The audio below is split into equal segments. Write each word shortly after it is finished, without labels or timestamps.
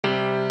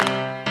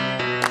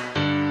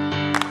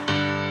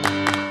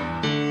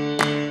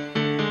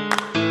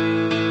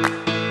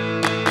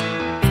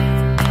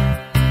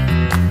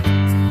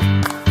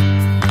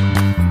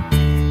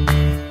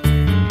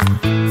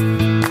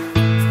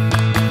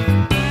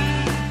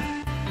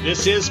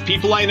This is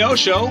People I Know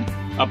Show,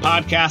 a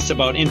podcast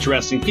about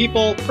interesting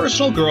people,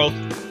 personal growth,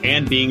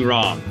 and being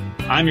wrong.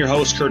 I'm your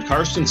host, Curt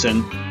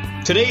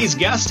Karstensen. Today's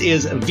guest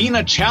is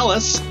Vina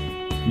Chalice.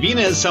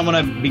 Vina is someone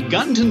I've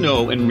begun to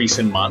know in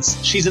recent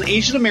months. She's an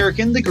Asian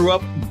American that grew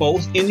up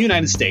both in the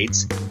United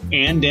States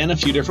and in a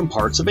few different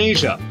parts of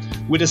Asia.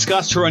 We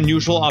discussed her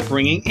unusual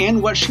upbringing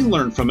and what she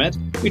learned from it.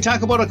 We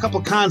talk about a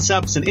couple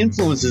concepts and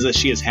influences that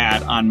she has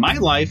had on my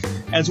life,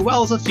 as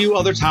well as a few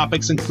other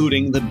topics,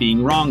 including the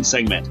Being Wrong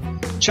segment.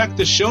 Check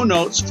the show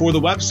notes for the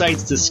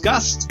websites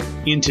discussed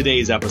in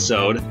today's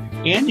episode,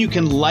 and you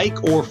can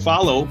like or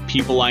follow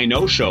People I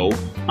Know Show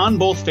on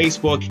both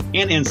Facebook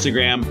and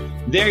Instagram.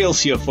 There you'll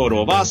see a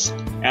photo of us,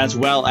 as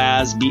well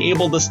as be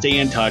able to stay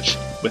in touch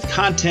with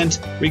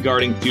content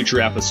regarding future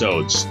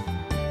episodes.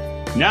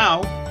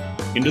 Now,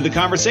 into the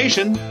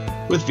conversation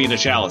with Vina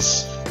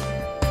Chalice.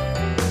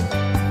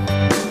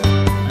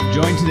 I'm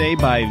joined today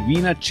by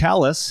Vina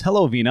Chalice.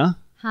 Hello, Vina.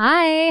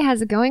 Hi,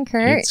 how's it going,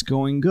 Curt? It's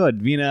going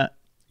good. Vina,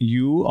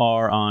 you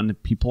are on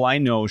People I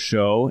Know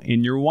Show,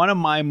 and you're one of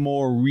my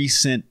more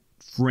recent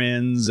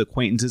friends,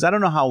 acquaintances. I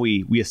don't know how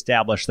we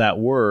established that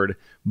word,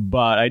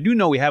 but I do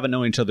know we haven't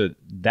known each other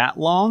that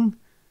long,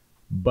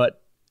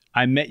 but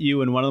I met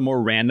you in one of the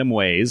more random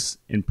ways,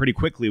 and pretty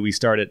quickly we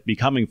started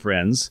becoming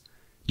friends.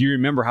 Do you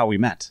remember how we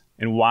met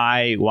and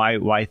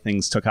why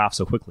things took off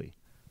so quickly?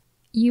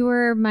 You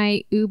were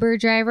my Uber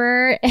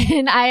driver,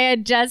 and I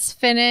had just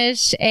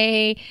finished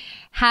a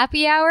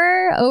happy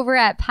hour over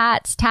at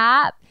Pat's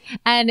Tap,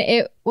 and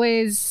it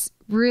was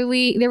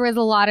really, there was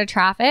a lot of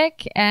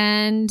traffic.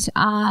 And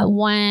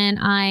when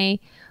I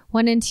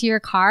went into your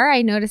car,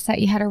 I noticed that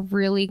you had a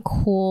really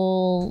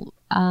cool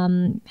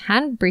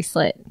hand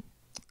bracelet.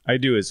 I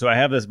do. So I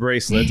have this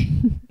bracelet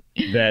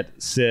that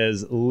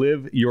says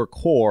 "Live Your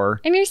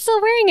Core." And you're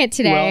still wearing it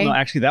today. Well, no,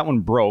 actually that one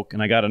broke,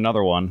 and I got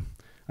another one.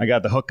 I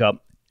got the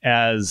hookup.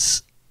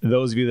 As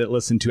those of you that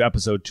listened to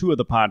episode 2 of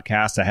the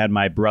podcast, I had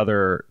my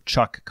brother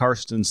Chuck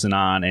Karstensen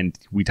on, and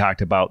we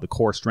talked about the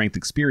core strength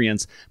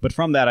experience. But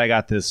from that, I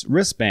got this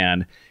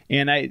wristband,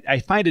 and I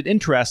find it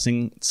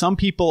interesting. Some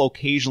people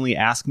occasionally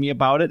ask me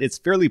about it. It's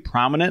fairly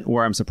prominent,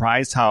 where I'm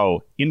surprised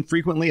how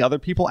infrequently other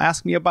people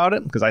ask me about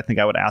it, because I think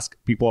I would ask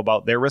people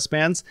about their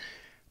wristbands.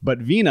 But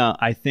Vina,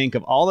 I think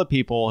of all the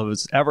people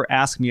who's ever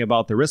asked me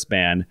about the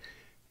wristband,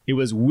 it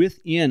was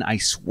I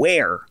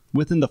swear,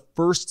 within the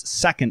first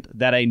second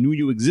that I knew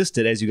you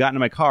existed, as you got into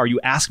my car, you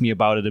asked me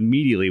about it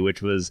immediately,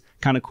 which was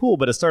kind of cool.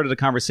 But it started a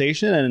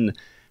conversation, and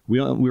we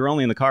were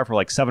only in the car for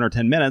like 7 or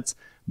 10 minutes.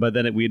 But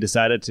then we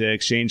decided to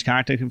exchange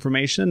contact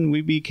information.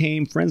 We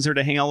became friends there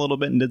to hang out a little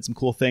bit and did some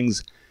cool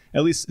things,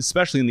 at least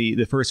especially in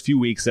the first few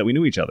weeks that we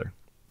knew each other.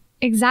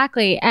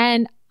 Exactly.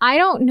 And I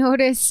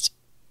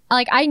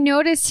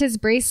noticed his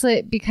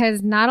bracelet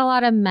because not a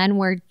lot of men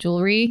wear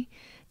jewelry,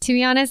 to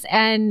be honest.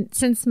 And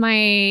since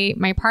my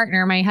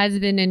partner, my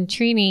husband in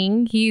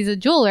training, he's a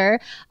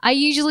jeweler, I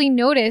usually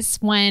notice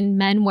when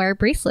men wear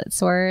bracelets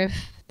or if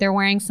they're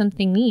wearing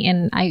something neat,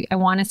 and I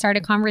want to start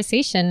a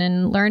conversation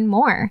and learn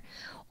more.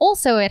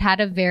 Also, it had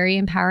a very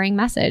empowering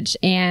message,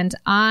 and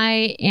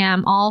I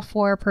am all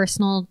for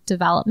personal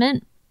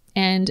development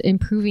and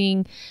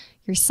improving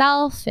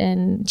yourself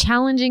and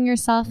challenging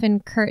yourself,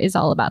 and Curt is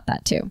all about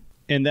that too.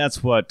 And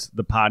that's what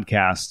the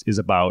podcast is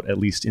about, at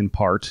least in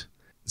part.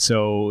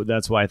 So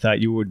that's why I thought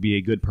you would be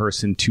a good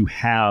person to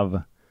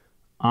have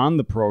on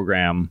the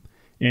program.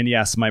 And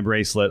yes, my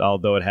bracelet,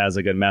 although it has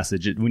a good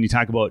message, when you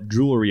talk about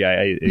jewelry,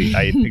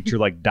 I picture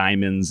like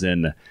diamonds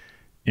and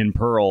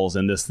pearls,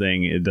 and this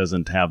thing, it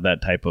doesn't have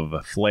that type of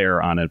a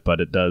flair on it, but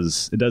it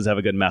does have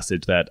a good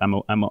message that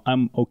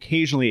I'm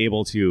occasionally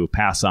able to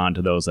pass on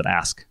to those that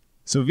ask.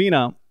 So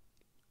Vina,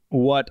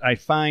 what I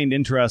find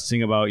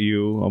interesting about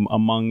you,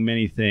 among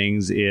many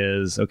things,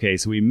 is, okay,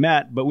 so we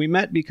met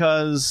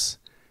because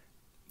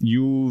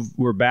you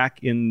were back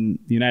in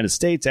the United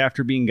States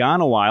after being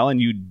gone a while, and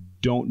you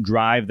don't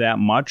drive that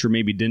much, or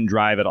maybe didn't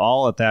drive at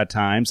all at that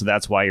time. So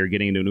that's why you're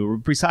getting into an Uber,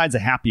 besides a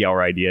happy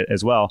hour idea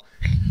as well.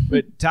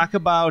 But talk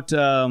about,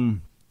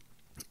 and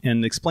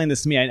explain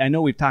this to me. I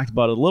know we've talked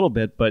about it a little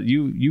bit, but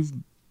you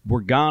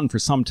were gone for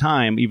some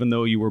time, even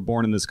though you were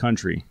born in this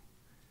country.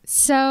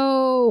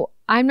 So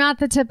I'm not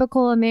the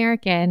typical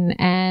American,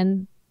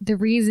 and the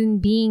reason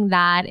being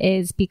that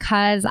is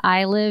because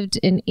I lived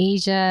in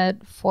Asia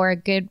for a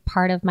good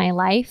part of my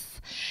life.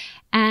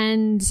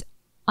 And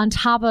on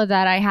top of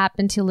that, I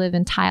happened to live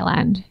in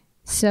Thailand.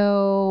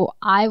 So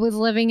I was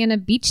living in a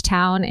beach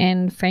town,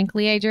 and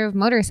frankly, I drove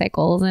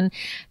motorcycles. And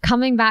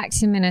coming back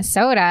to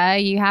Minnesota,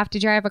 you have to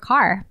drive a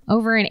car.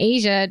 Over in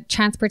Asia,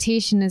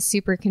 transportation is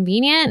super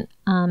convenient.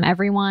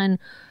 Everyone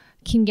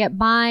can get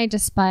by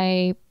just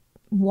by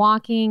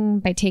walking,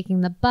 by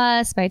taking the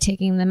bus, by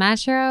taking the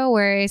metro.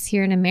 Whereas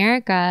here in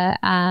America,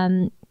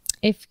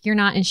 if you're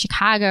not in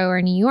Chicago or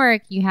New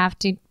York, you have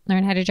to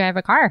learn how to drive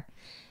a car.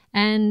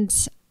 And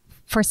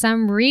for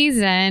some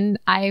reason,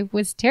 I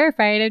was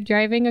terrified of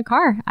driving a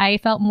car. I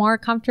felt more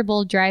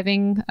comfortable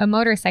driving a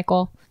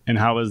motorcycle. And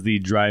how is the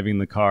driving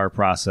the car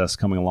process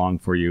coming along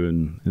for you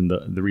in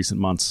the recent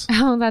months?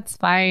 Oh, that's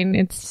fine.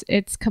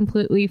 It's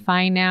completely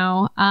fine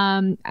now.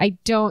 I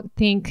don't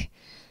think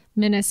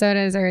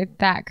Minnesotas are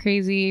that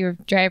crazy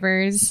of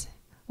drivers.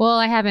 Well,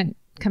 I haven't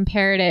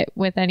compared it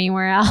with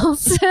anywhere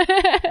else,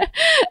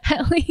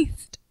 at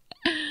least.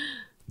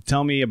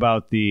 Tell me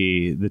about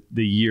the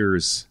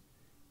years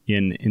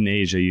in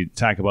Asia. You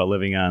talk about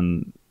living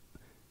on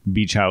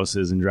beach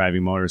houses and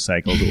driving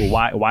motorcycles.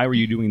 Why were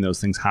you doing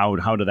those things? How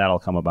did that all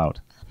come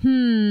about?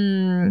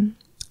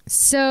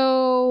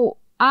 So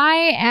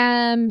I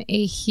am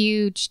a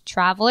huge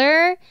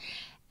traveler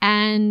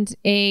and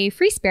a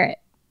free spirit.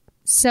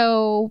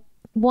 So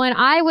when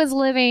I was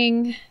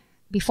living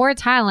before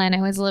Thailand,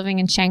 I was living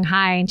in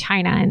Shanghai in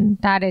China, and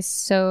that is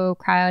so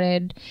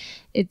crowded.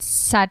 It's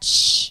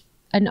such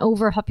an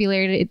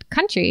overpopulated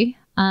country,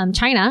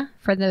 China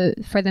for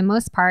the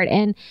most part.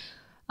 And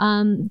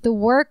the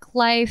work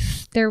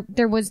life,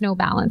 there was no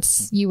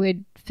balance. You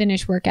would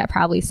finish work at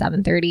probably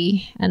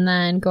 7:30 and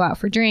then go out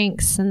for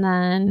drinks and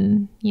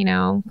then,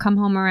 come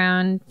home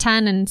around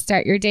 10 and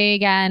start your day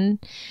again.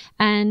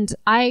 And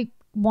I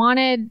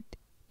wanted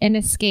an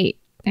escape.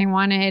 I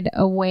wanted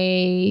a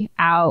way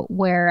out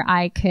where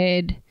I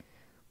could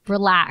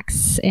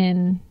relax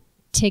and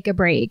take a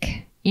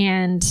break.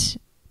 And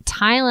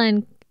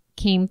Thailand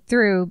came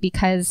through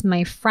because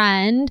my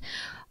friend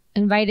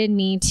invited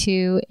me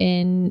to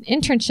an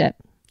internship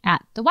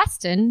at the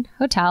Westin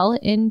Hotel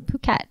in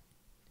Phuket.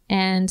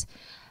 And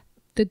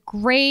the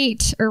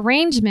great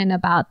arrangement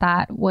about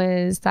that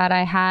was that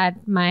I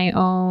had my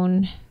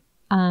own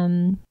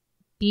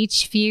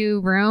beach view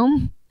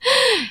room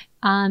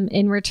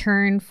in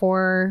return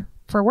for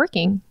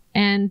working.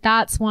 And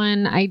that's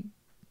when I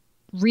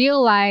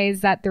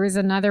realized that there was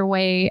another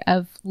way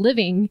of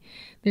living.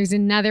 There's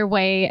another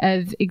way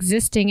of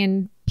existing,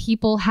 and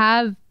people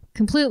have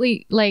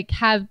completely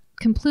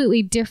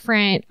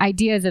different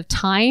ideas of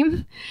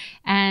time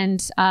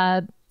and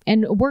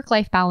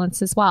work-life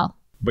balance as well.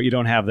 But you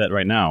don't have that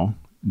right now.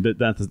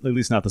 That's at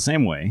least not the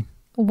same way.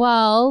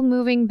 Well,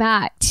 moving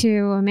back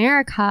to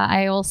America,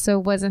 I also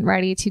wasn't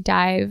ready to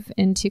dive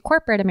into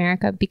corporate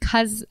America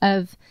because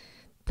of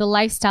the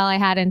lifestyle I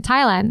had in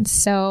Thailand.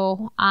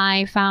 So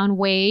I found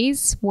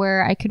ways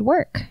where I could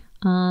work.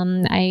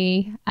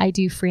 I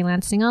do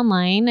freelancing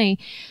online.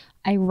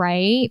 I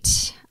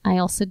write. I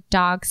also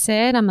dog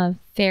sit. I'm a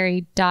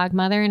fairy dog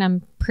mother, and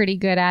I'm pretty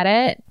good at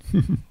it.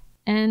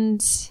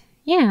 And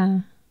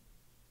yeah,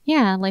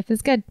 life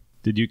is good.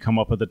 Did you come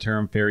up with the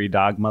term fairy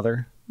dog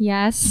mother?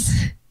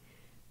 Yes,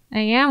 I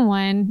am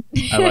one.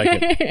 I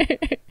like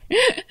it.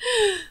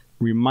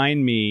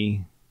 Remind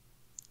me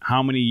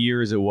how many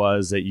years it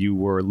was that you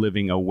were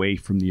living away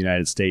from the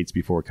United States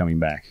before coming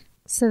back.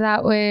 So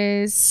that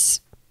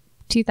was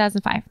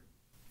 2005.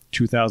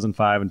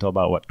 2005 until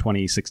about what,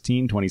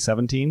 2016,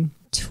 2017?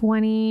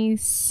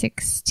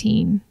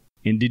 2016.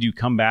 And did you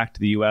come back to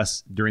the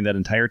U.S. during that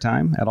entire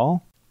time at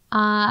all?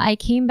 I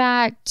came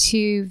back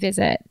to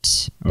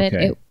visit, but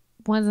it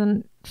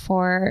wasn't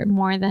for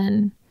more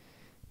than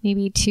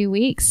maybe 2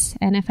 weeks.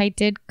 And if I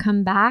did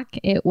come back,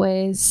 it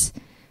was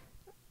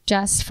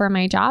just for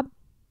my job,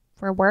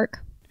 for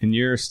work. And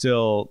you're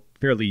still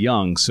fairly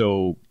young,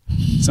 so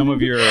some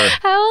of your...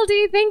 How old do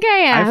you think I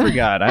am? I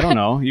forgot. I don't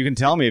know. You can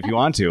tell me if you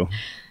want to.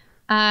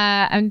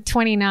 I'm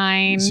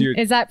 29. So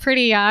is that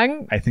pretty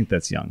young? I think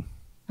that's young.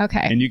 Okay.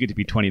 And you get to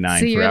be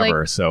 29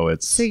 forever, so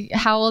it's... So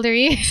how old are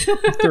you?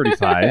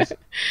 35.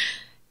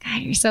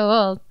 God, you're so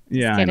old.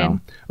 Yeah, I know.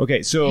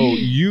 Okay, so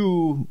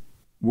you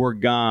were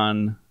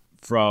gone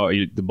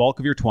from the bulk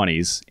of your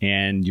 20s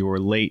and your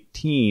late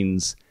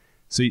teens.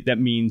 So that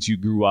means you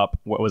grew up,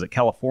 what was it,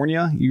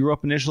 California? You grew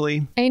up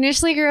initially? I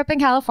initially grew up in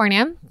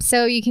California.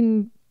 So you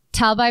can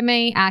tell by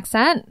my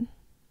accent.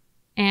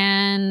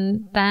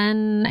 And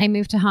then I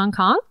moved to Hong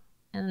Kong.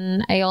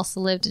 And I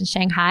also lived in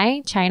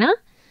Shanghai, China.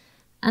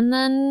 And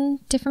then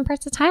different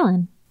parts of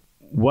Thailand.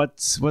 What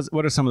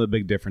are some of the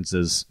big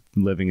differences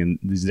from living in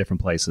these different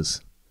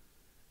places?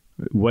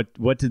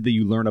 What did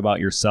you learn about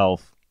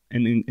yourself?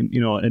 And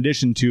in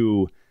addition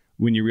to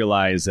when you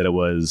realized that it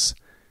was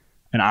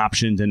an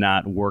option to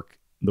not work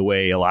the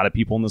way a lot of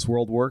people in this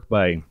world work,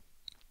 by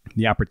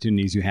the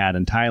opportunities you had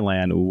in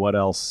Thailand, what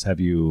else have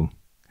you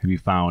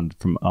found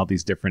from all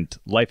these different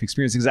life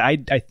experiences? I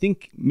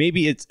think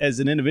maybe it's, as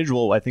an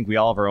individual, I think we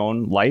all have our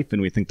own life and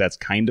we think that's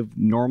kind of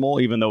normal,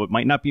 even though it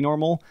might not be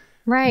normal.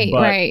 Right,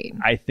 but right.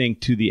 I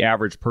think to the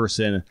average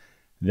person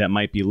that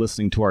might be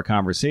listening to our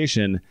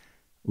conversation,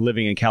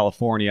 living in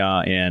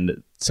California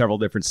and several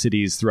different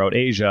cities throughout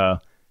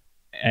Asia,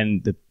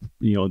 and the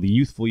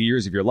youthful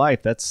years of your life,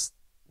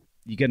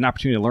 you get an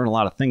opportunity to learn a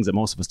lot of things that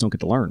most of us don't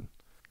get to learn.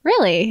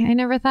 Really? I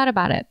never thought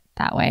about it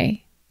that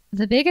way.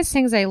 The biggest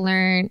things I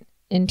learned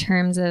in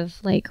terms of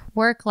like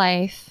work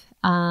life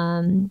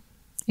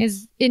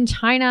is in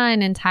China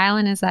and in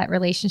Thailand is that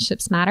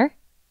relationships matter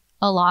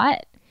a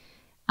lot.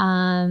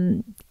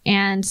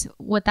 And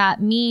what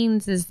that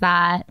means is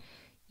that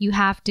you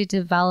have to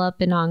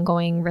develop an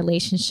ongoing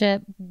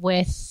relationship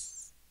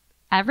with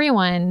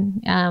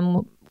everyone,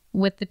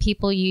 with the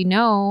people you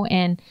know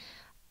and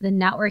the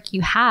network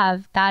you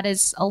have, that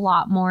is a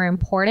lot more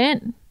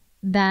important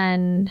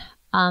than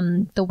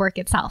the work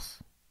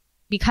itself.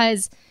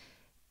 Because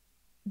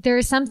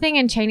there's something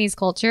in Chinese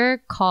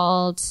culture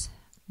called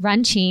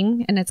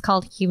renqing, and it's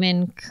called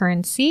human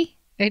currency.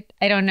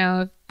 I don't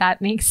know if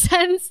that makes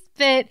sense,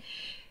 but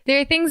there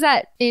are things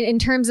that in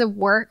terms of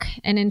work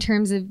and in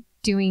terms of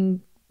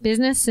doing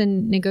business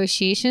and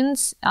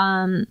negotiations,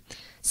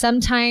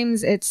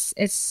 sometimes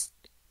it's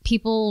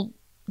people,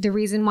 the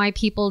reason why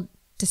people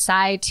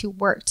decide to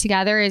work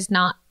together is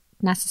not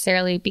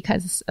necessarily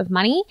because of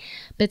money,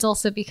 but it's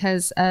also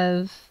because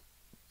of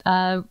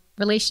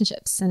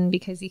relationships and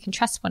because you can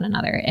trust one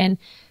another. And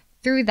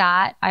through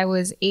that, I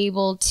was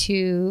able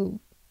to,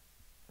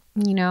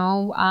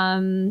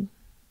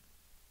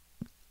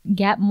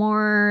 get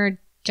more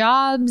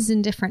jobs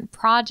in different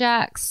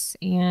projects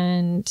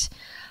and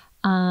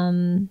I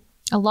had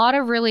a lot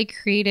of really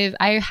creative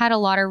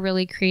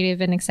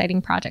and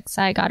exciting projects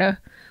I got to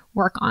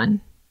work on.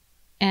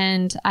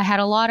 And I had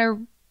a lot of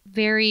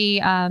very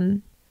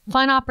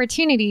fun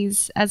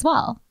opportunities as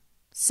well.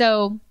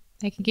 So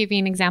I can give you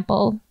an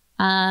example.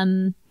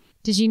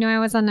 Did you know I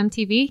was on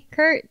MTV,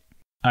 Curt?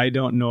 I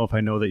don't know if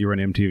I know that you were on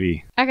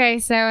MTV. Okay,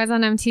 so I was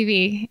on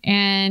MTV,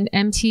 and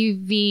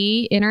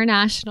MTV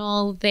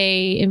International,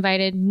 they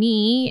invited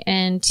me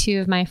and two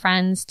of my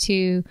friends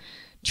to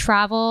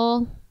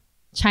travel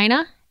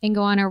China and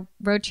go on a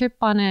road trip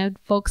on a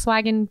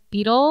Volkswagen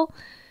Beetle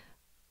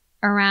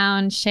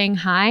around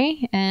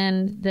Shanghai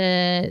and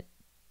the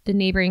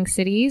neighboring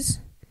cities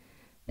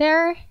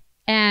there.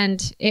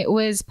 And it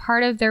was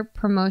part of their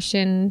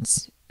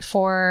promotions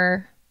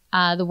for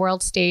the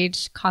World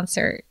Stage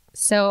concert.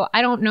 So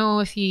I don't know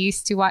if you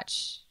used to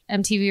watch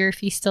MTV or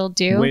if you still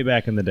do. Way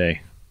back in the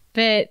day.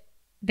 But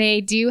they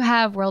do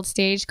have World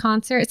Stage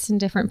concerts in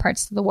different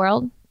parts of the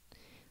world,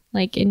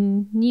 like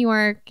in New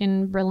York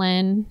and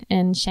Berlin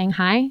and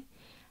Shanghai.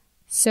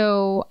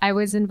 So I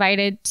was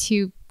invited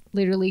to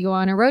literally go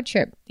on a road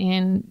trip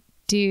and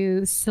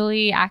do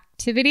silly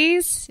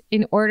activities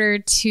in order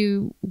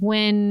to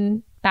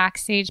win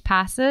backstage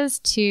passes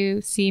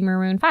to see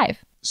Maroon 5.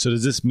 So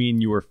does this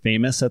mean you were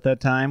famous at that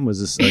time?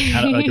 Was this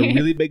kind of like a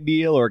really big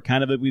deal or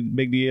kind of a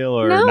big deal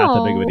or not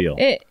that big of a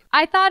deal?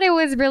 I thought it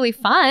was really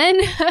fun.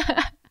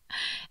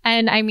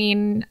 And I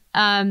mean,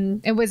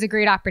 it was a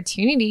great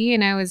opportunity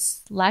and I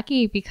was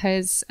lucky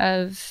because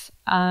of,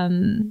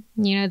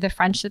 the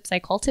friendships I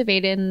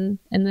cultivated and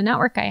the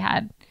network I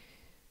had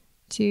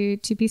to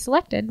be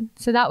selected.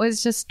 So that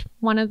was just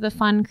one of the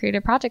fun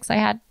creative projects I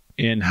had.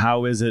 And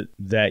how is it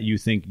that you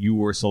think you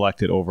were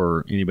selected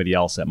over anybody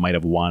else that might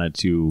have wanted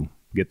to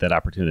get that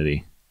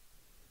opportunity?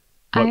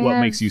 What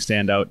makes you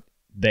stand out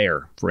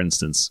there, for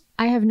instance?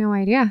 I have no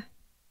idea.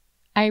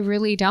 I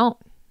really don't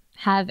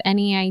have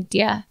any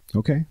idea.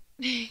 Okay.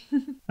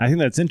 I think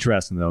that's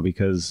interesting, though,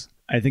 because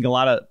I think a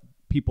lot of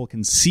people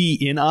can see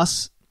in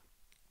us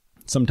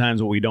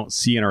sometimes what we don't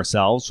see in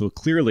ourselves. So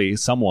clearly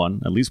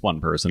someone, at least one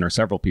person or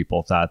several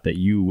people, thought that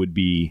you would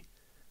be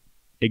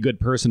a good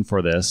person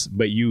for this,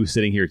 but you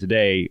sitting here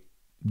today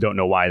don't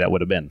know why that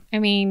would have been. I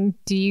mean,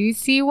 do you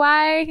see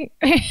why?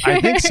 I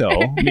think so.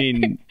 I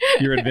mean,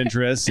 you're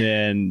adventurous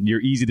and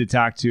you're easy to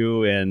talk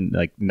to and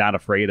like not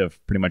afraid of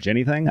pretty much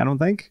anything, I don't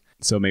think.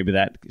 So maybe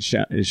that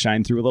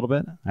shine through a little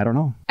bit. I don't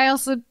know.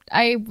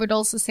 I would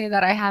also say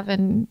that I have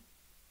an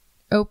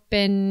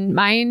open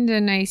mind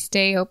and I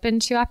stay open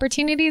to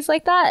opportunities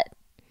like that.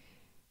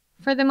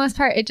 For the most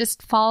part, it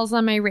just falls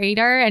on my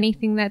radar.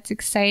 Anything that's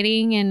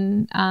exciting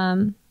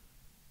and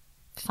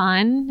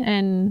fun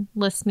and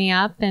lifts me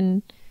up,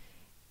 and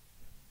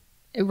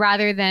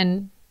rather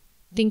than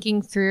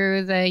thinking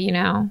through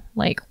the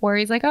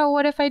worries like, oh,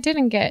 what if I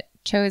didn't get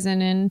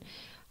chosen and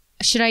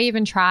should I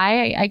even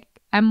try?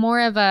 I'm more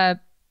of a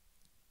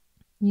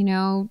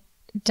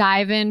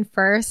dive in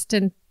first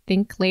and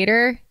think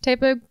later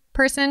type of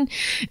person.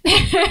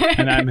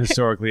 And I'm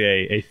historically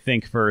a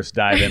think first,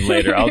 dive in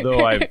later,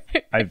 although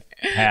I've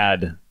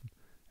had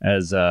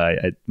as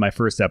my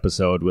first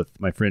episode with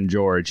my friend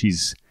George,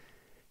 he's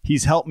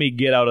helped me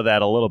get out of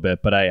that a little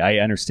bit, but I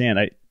understand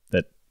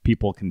that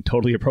people can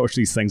totally approach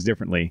these things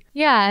differently.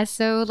 Yeah.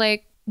 So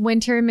like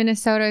winter in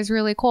Minnesota is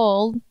really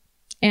cold,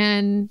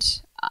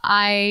 and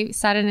I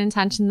set an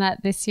intention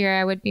that this year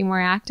I would be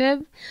more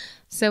active.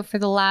 So for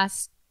the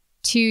last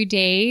 2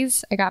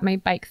 days, I got my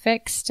bike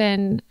fixed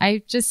and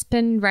I've just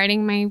been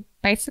riding my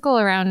bicycle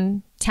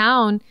around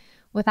town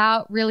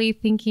without really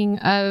thinking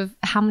of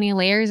how many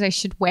layers I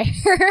should wear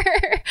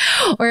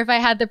or if I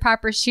had the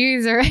proper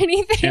shoes or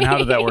anything. And how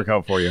did that work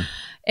out for you?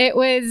 It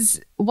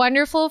was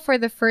wonderful for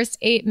the first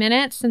 8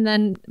 minutes, and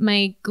then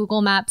my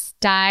Google Maps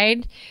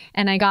died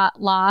and I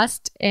got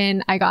lost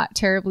and I got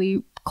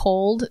terribly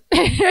cold.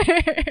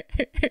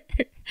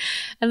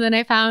 And then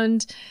I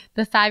found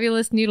the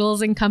Fabulous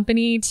Noodles and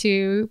Company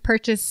to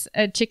purchase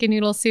a chicken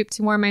noodle soup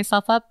to warm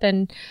myself up,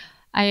 and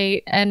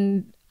I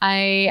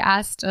I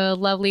asked a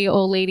lovely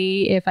old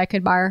lady if I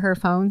could borrow her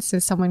phone so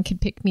someone could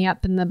pick me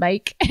up in the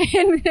bike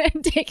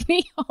and take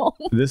me home.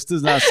 This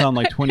does not sound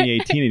like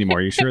 2018 anymore.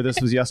 Are you sure this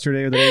was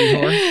yesterday or the day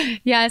before?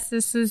 Yes,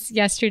 this was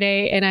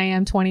yesterday, and I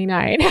am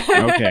 29.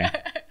 Okay.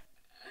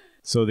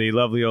 So the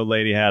lovely old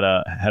lady had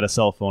a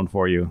cell phone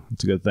for you.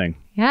 It's a good thing.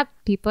 Yep,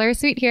 people are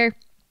sweet here.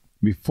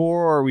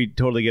 Before we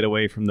totally get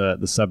away from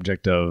the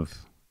subject of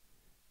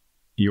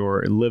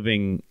your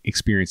living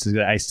experiences,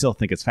 I still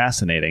think it's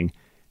fascinating.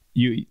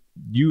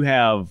 You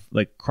have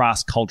like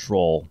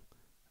cross-cultural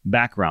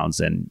backgrounds,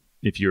 and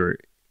if you're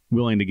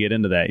willing to get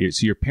into that,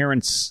 so your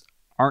parents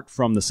aren't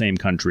from the same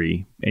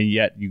country, and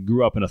yet you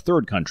grew up in a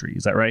third country.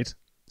 Is that right?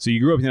 So you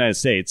grew up in the United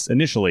States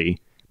initially,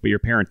 but your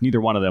parents,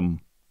 neither one of them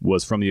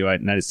was from the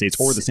United States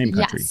or the same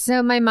country. Yes.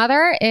 So my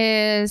mother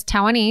is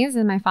Taiwanese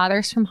and my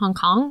father's from Hong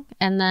Kong.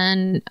 And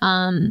then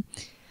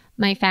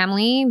my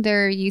family,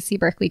 they're UC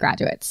Berkeley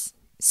graduates.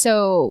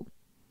 So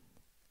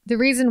the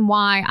reason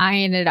why I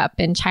ended up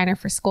in China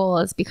for school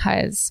is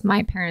because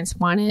my parents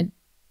wanted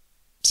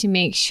to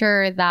make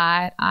sure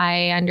that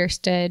I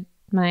understood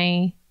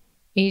my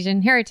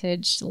Asian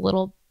heritage a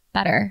little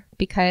better,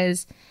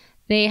 because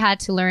they had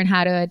to learn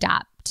how to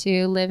adapt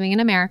to living in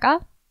America.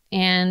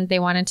 And they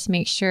wanted to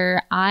make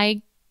sure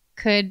I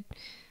could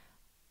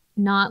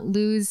not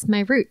lose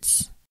my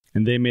roots.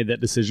 And they made that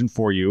decision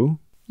for you.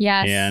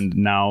 Yes. And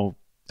now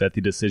that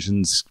the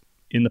decision's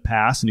in the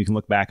past and you can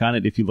look back on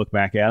it, if you look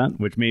back at it,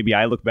 which maybe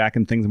I look back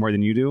on things more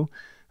than you do,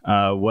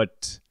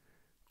 what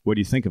do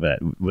you think of it?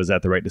 Was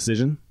that the right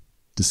decision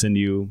to send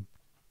you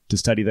to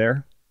study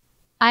there?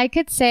 I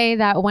could say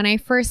that when I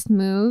first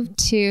moved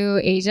to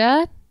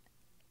Asia,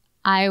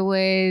 I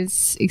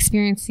was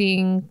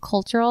experiencing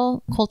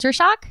culture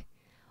shock,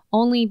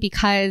 only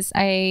because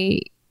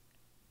I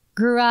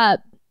grew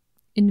up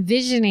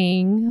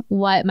envisioning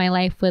what my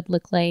life would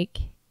look like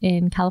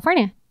in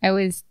California. I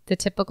was the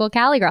typical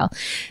Cali girl.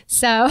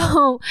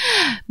 So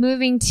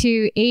moving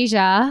to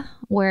Asia,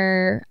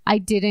 where I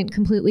didn't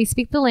completely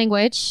speak the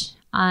language,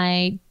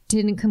 I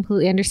didn't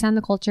completely understand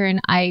the culture,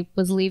 and I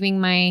was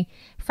leaving my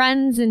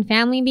friends and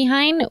family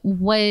behind,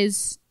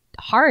 was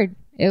hard.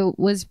 It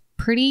was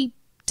pretty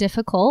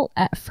difficult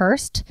at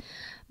first,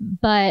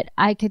 but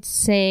I could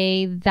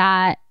say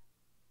that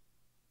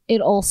it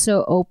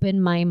also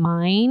opened my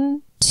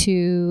mind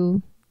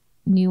to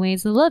new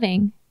ways of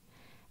living.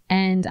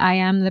 And I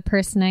am the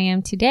person I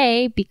am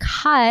today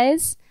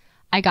because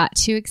I got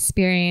to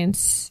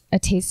experience a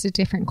taste of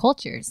different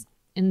cultures.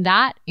 And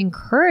that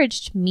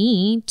encouraged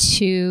me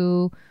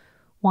to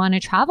want to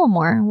travel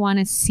more, want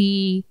to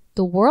see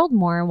the world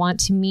more, want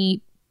to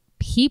meet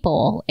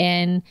people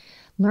and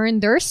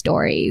learn their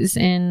stories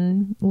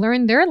and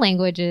learn their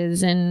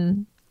languages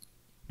and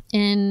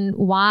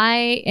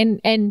why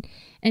and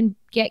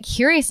get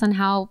curious on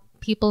how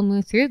people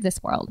move through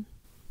this world.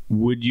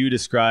 Would you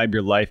describe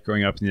your life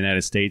growing up in the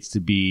United States to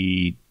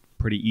be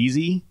pretty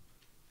easy,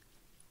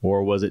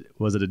 or was it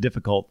a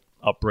difficult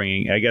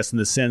upbringing? I guess in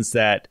the sense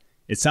that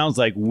it sounds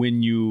like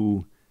when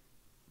you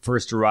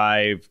first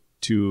arrived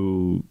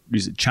to,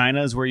 is it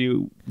China is where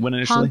you went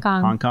initially?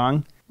 Hong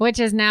Kong, which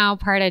is now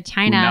part of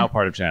China. Now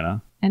part of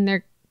China, and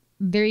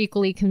they're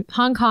equally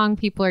Hong Kong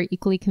people are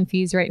equally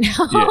confused right now.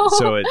 Yeah,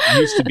 so it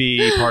used to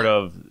be part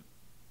of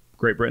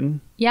Great Britain.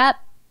 Yep.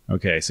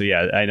 Okay, so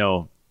yeah, I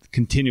know.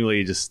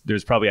 Continually, just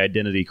there's probably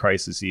identity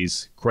crises.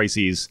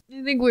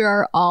 I think we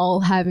are all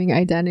having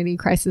identity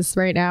crisis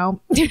right now.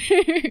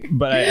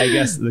 But I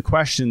guess the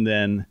question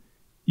then,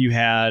 you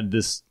had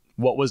this,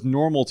 what was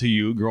normal to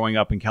you growing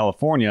up in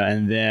California,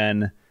 and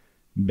then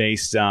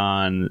based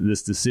on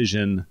this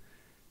decision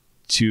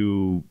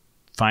to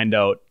find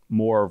out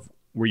more of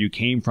where you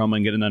came from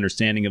and get an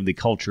understanding of the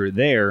culture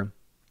there,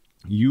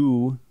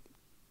 you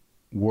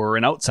were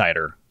an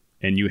outsider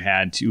and you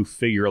had to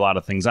figure a lot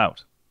of things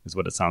out, is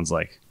what it sounds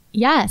like.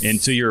 Yes. And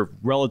so your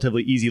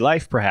relatively easy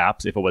life,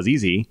 perhaps, if it was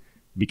easy,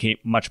 became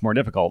much more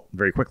difficult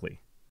very quickly.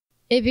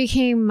 It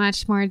became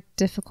much more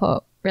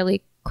difficult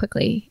really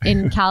quickly.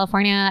 In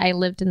California, I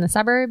lived in the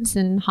suburbs.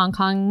 In Hong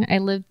Kong, I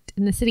lived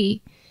in the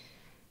city.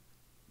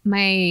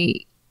 My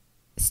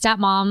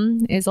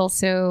stepmom is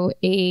also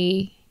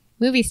a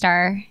movie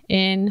star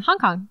in Hong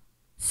Kong.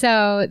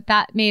 So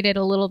that made it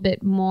a little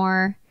bit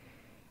more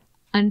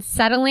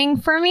unsettling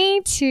for me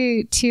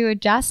to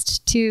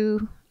adjust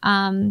to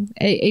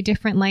a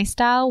different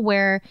lifestyle,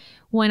 where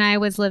when I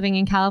was living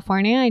in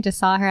California, I just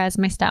saw her as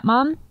my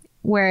stepmom,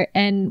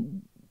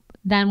 and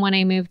then when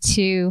I moved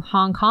to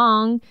Hong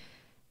Kong,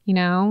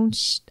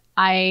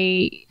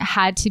 I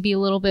had to be a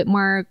little bit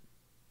more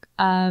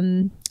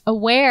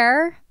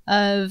aware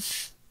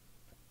of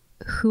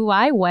who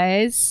I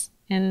was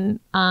and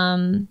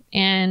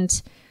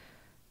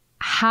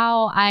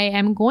how I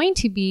am going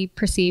to be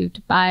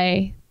perceived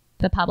by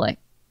the public.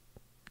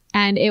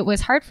 And it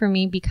was hard for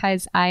me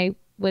because I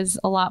was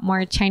a lot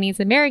more Chinese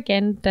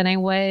American than I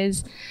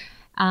was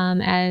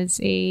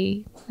as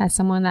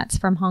someone that's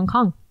from Hong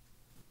Kong.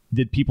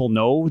 Did people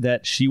know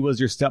that she was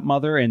your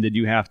stepmother, and did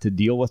you have to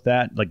deal with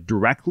that like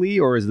directly,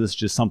 or is this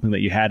just something that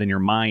you had in your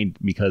mind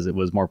because it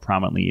was more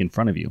prominently in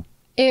front of you?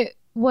 It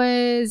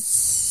was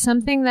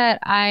something that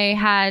I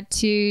had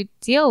to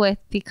deal with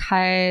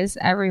because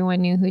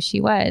everyone knew who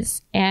she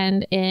was.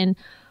 And in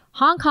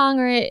Hong Kong,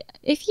 or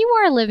if you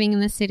are living in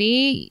the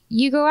city,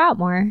 you go out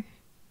more.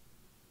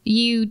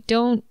 You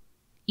don't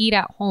eat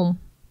at home.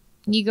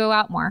 You go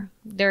out more.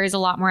 There is a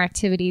lot more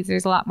activities.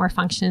 There's a lot more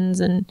functions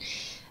and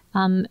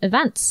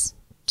events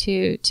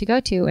to go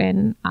to.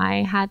 And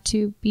I had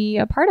to be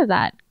a part of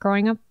that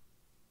growing up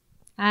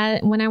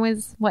when I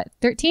was,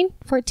 13,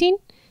 14?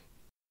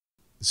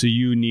 So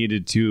you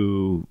needed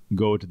to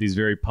go to these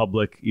very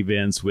public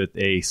events with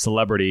a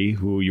celebrity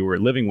who you were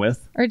living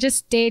with. Or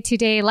just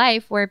day-to-day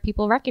life where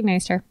people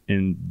recognized her.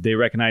 And they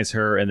recognized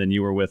her, and then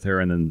you were with her,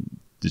 and then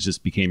it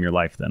just became your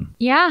life then.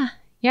 Yeah.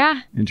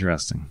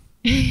 Interesting.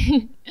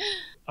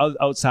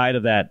 Outside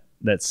of that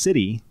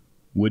city,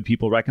 would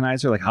people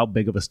recognize her? Like, how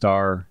big of a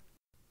star?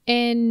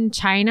 In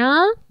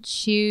China,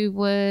 she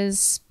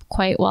was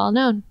quite well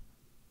known.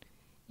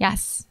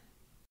 Yes.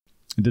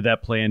 Did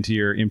that play into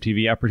your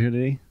MTV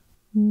opportunity?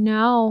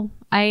 No,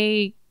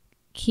 I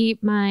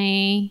keep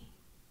my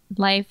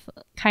life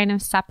kind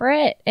of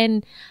separate,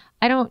 and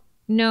I don't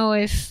know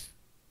if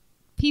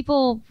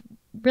people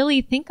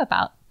really think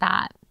about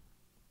that.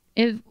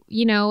 If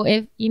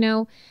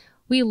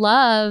we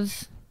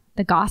love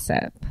the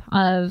gossip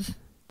of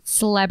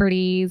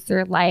celebrities,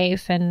 their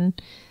life and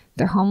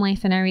their home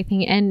life and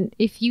everything. And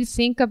if you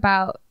think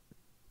about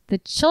the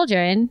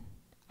children,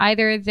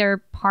 either they're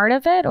part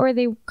of it or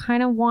they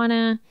kind of want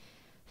to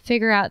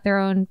figure out their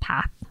own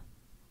path.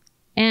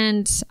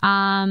 And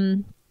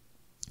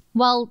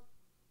while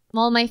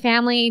my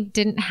family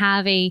didn't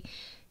have a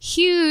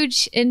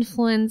huge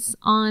influence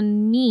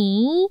on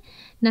me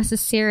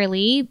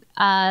necessarily,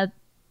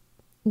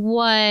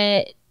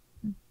 what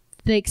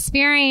the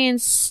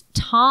experience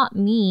taught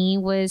me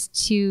was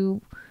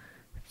to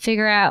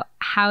figure out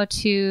how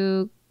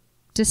to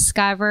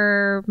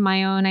discover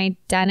my own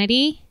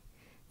identity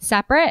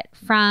separate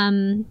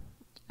from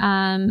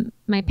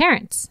my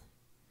parents,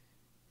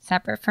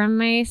 separate from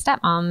my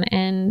stepmom,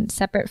 and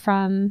separate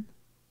from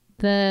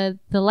the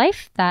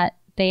life that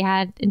they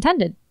had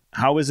intended.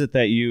 How is it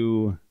that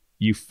you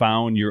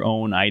found your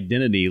own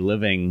identity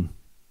living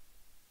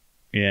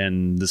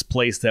in this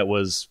place that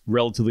was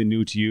relatively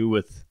new to you,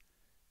 with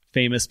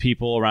famous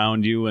people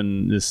around you,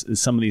 and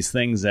some of these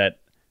things that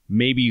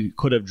maybe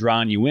could have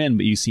drawn you in,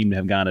 but you seem to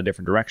have gone a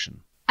different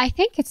direction? I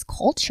think it's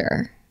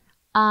culture.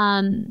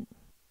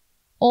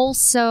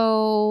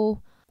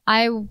 Also,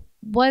 I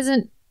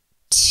wasn't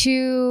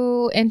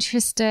too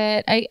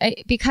interested.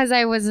 Because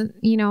I wasn't,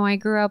 I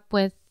grew up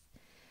with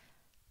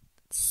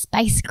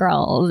Spice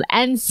Girls,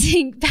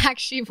 NSYNC,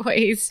 Backstreet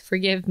Boys,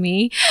 forgive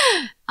me.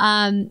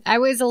 I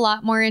was a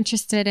lot more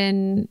interested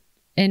in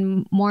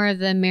more of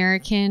the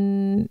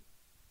American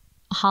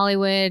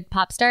Hollywood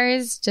pop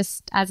stars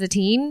just as a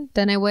teen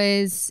than I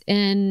was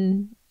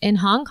in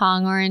Hong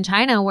Kong or in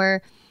China,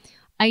 where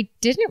I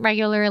didn't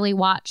regularly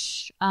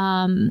watch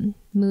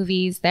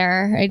movies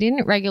there. I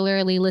didn't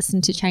regularly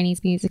listen to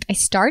Chinese music. I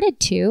started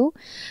to,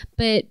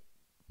 but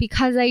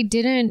because I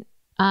didn't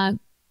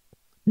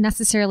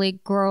necessarily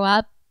grow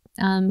up,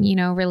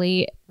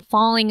 really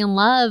falling in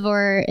love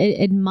or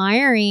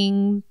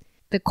admiring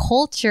the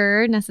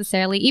culture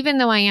necessarily, even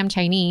though I am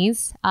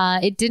Chinese,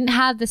 it didn't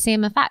have the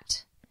same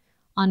effect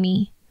on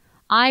me.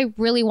 I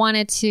really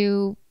wanted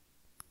to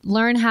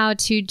learn how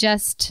to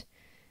just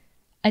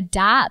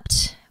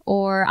adapt,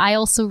 or I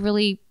also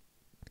really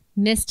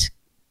missed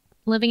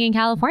living in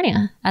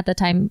California at the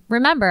time.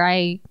 Remember,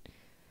 I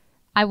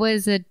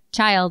was a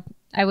child.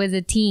 I was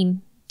a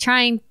teen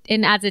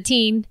and as a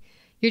teen,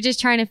 you're just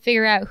trying to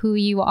figure out who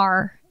you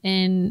are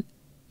in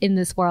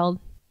this world.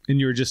 And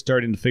you were just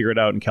starting to figure it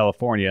out in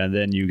California, and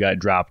then you got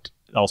dropped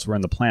elsewhere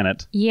on the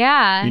planet.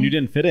 Yeah. And you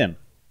didn't fit in.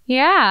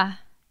 Yeah.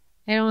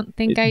 I don't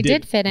think I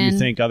did fit in. You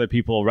think other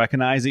people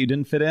recognize that you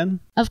didn't fit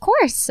in? Of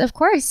course.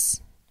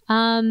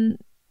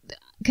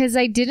 Because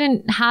I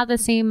didn't have the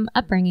same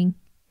upbringing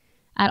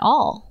at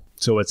all.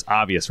 So it's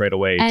obvious right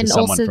away and to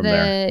someone from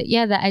there.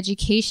 The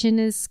education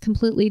is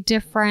completely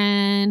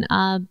different.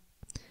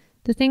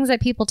 The things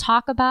that people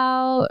talk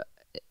about,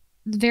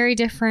 very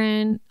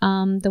different.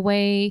 The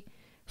way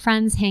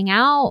friends hang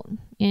out,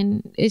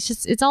 and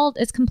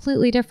it's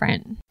completely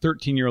different.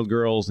 13-year-old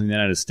girls in the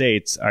United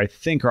States, I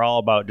think, are all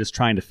about just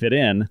trying to fit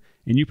in,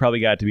 and you probably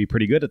got to be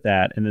pretty good at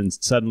that, and then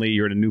suddenly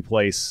you're in a new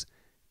place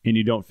and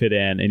you don't fit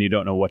in and you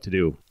don't know what to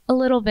do. A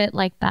little bit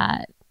like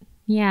that.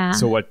 Yeah.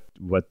 So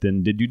what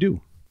then did you do?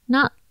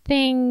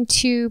 Nothing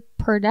too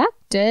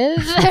productive.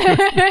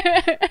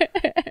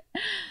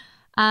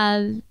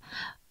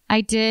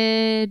 I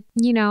did,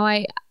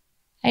 I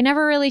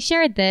never really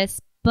shared this,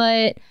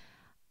 but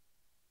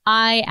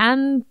I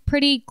am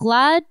pretty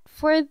glad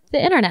for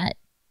the internet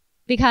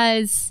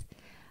because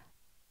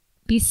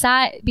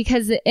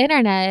the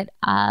internet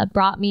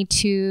brought me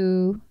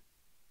to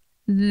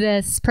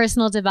this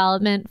personal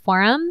development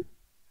forum.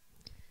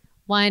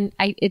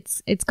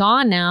 It's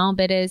gone now,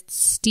 but it's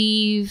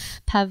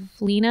Steve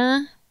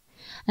Pavlina.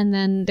 And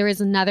then there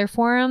is another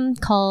forum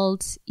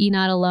called You're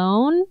Not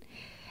Alone.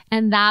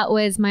 And that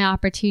was my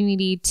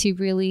opportunity to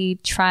really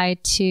try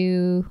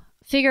to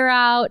figure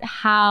out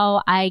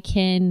how I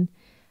can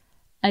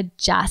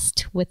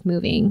adjust with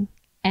moving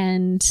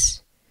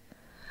and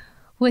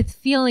with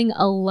feeling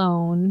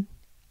alone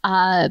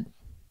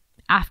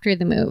after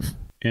the move.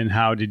 And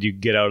how did you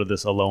get out of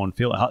this alone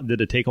feel?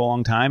 Did it take a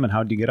long time, and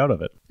how did you get out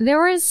of it?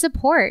 There was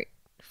support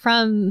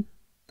from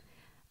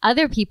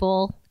other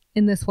people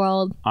in this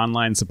world.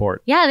 Online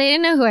support. Yeah, they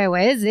didn't know who I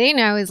was. They didn't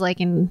know I was like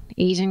an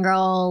Asian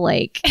girl,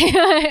 like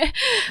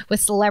with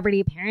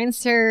celebrity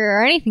parents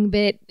or anything.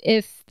 But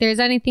if there's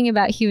anything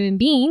about human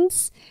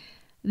beings,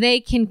 they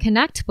can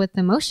connect with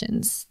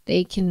emotions.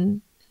 They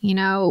can,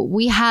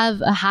 we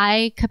have a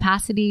high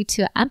capacity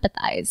to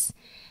empathize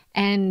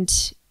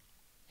and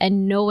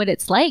know what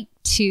it's like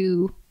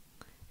to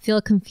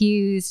feel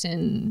confused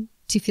and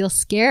to feel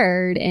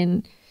scared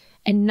and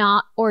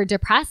not, or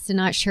depressed and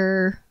not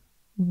sure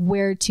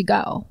where to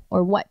go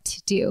or what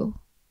to do.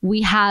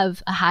 We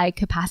have a high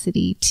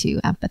capacity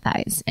to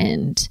empathize,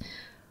 and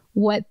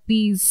what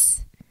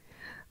these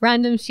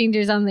random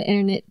strangers on the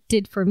internet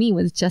did for me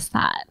was just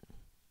that.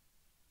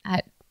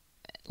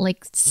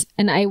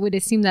 And I would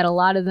assume that a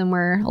lot of them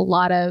were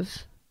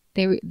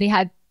they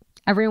had,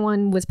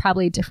 everyone was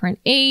probably a different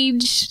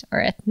age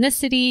or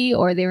ethnicity,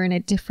 or they were in a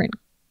different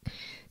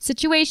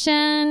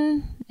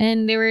situation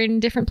and they were in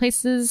different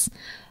places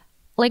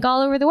like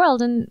all over the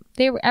world, and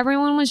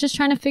everyone was just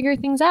trying to figure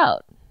things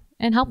out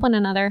and help one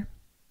another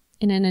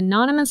in an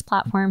anonymous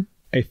platform.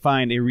 I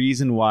find a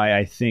reason why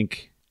I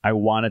think I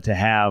wanted to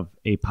have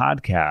a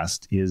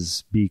podcast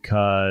is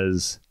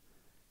because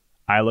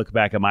I look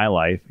back at my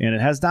life and it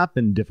has not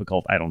been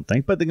difficult, I don't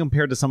think, but then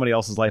compared to somebody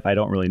else's life, I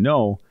don't really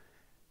know.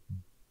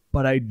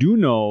 But I do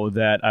know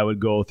that I would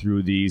go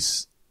through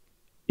these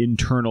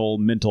internal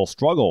mental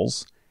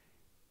struggles.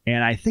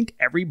 And I think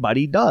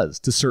everybody does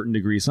to a certain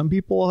degree. Some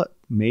people,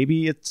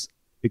 maybe it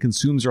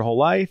consumes their whole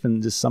life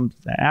and just some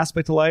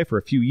aspect of life for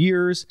a few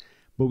years.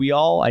 But we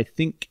all, I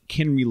think,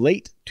 can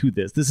relate to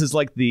this. This is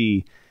like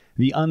the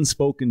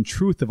unspoken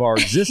truth of our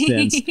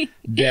existence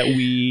that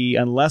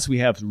unless we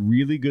have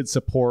really good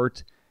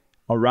support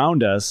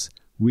around us,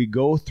 we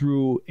go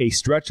through a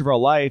stretch of our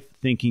life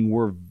thinking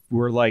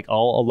we're like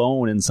all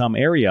alone in some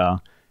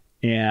area.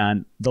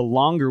 And the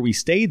longer we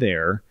stay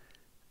there,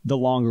 the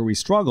longer we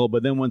struggle.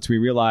 But then once we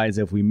realize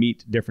if we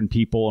meet different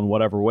people in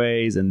whatever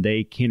ways and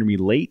they can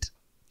relate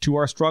to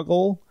our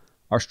struggle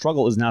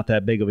is not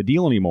that big of a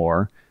deal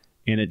anymore.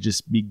 And it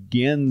just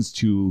begins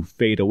to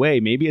fade away.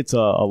 Maybe it's a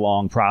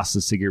long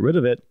process to get rid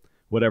of it,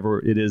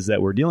 whatever it is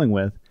that we're dealing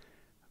with.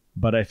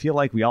 But I feel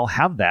like we all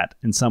have that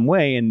in some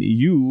way. And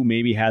you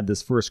maybe had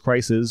this first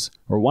crisis,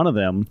 or one of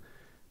them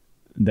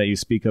that you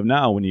speak of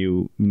now, when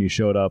you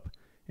showed up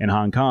in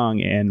Hong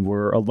Kong and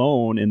were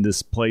alone in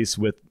this place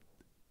with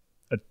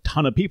a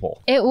ton of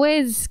people. It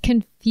was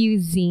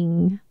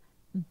confusing,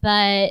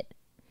 but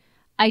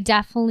I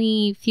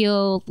definitely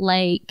feel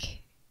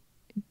like,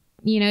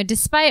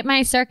 despite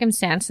my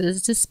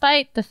circumstances,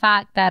 despite the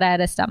fact that I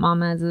had a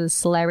stepmom as a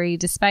celebrity,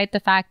 despite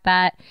the fact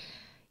that,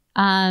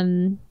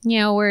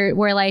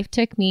 where life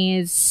took me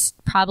is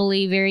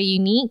probably very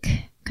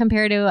unique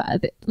compared to,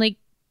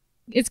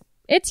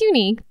 it's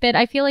unique, but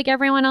I feel like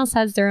everyone else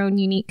has their own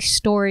unique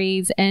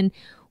stories, and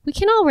we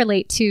can all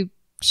relate to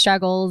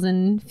struggles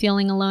and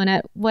feeling alone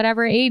at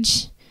whatever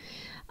age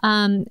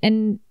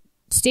and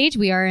stage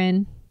we are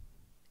in.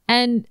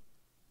 And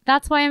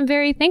that's why I'm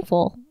very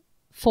thankful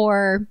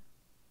for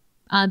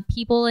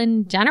people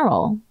in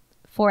general,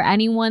 for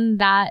anyone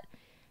that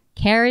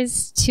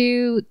cares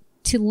to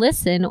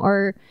listen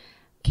or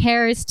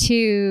cares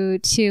to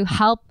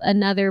help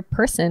another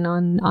person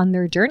on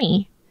their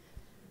journey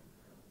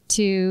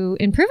to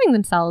improving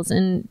themselves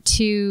and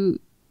to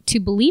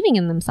believing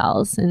in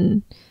themselves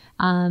and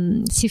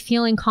to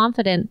feeling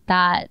confident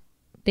that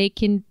they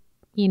can,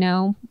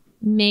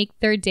 make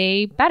their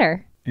day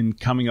better. And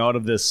coming out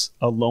of this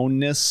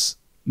aloneness,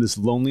 this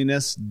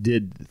loneliness,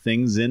 did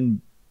things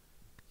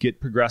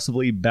get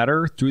progressively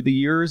better through the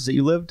years that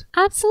you lived?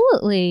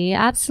 Absolutely.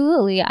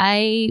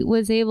 I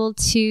was able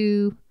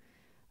to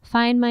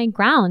find my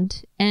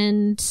ground,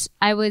 and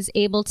I was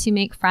able to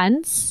make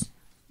friends.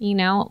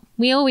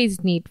 We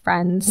always need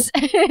friends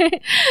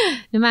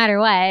no matter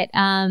what,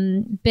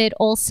 but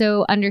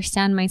also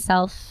understand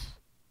myself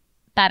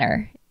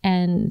better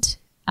and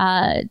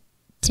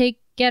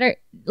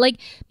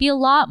be a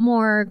lot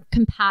more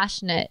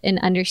compassionate and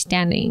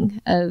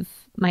understanding of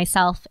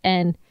myself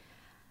and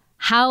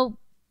how,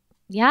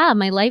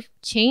 my life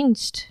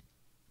changed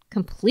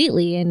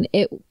completely. And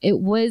it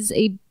was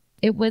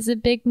a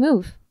big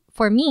move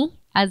for me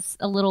as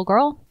a little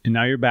girl. And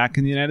now you're back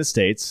in the United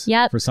States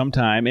for some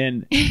time.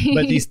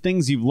 But these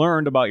things you've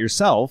learned about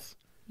yourself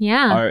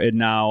are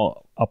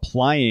now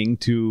applying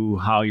to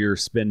how you're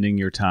spending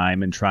your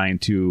time and trying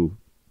to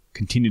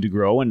continue to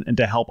grow and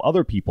to help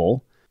other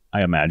people,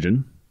 I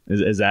imagine.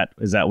 Is that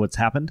what's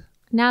happened?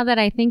 Now that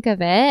I think of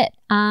it,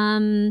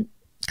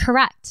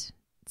 correct.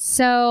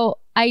 So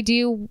I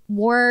do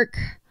work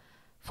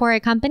for a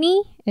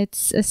company.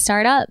 It's a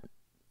startup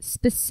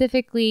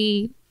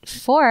specifically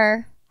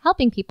for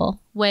helping people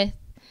with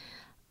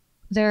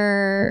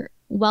their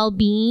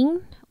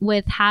well-being,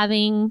 with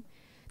having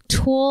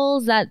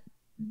tools that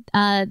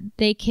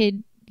they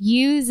could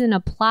use and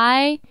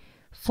apply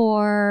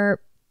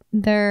for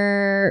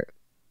their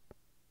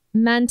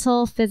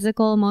mental,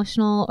 physical,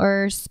 emotional,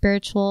 or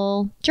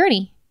spiritual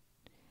journey.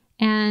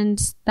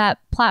 And that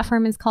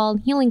platform is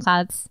called Healing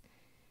Clouds.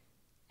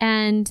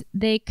 And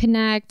they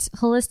connect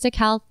holistic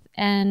health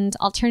and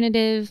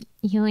alternative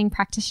healing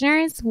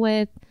practitioners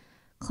with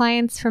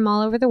clients from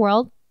all over the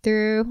world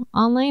through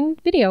online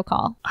video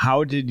call.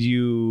 How did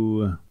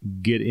you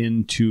get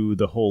into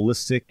the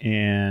holistic,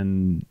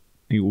 and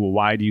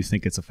why do you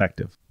think it's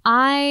effective?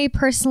 I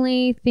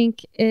personally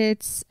think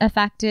it's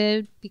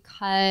effective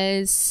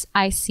because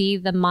I see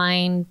the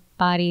mind,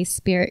 body,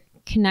 spirit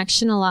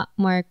connection a lot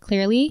more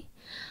clearly.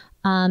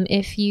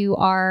 If you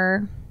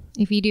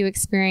do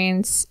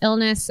experience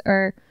illness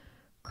or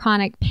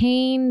chronic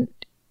pain,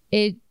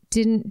 it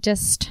didn't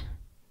just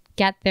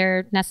get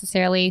there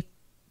necessarily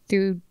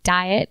through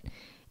diet.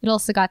 It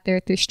also got there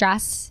through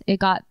stress. It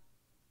got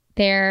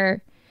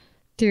there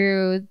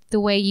through the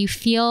way you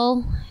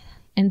feel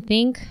and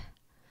think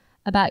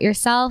about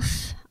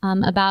yourself,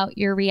 about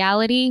your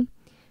reality,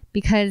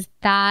 because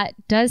that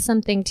does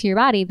something to your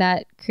body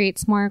that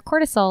creates more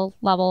cortisol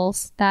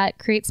levels, that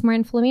creates more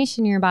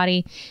inflammation in your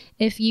body.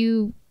 If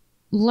you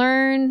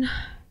learn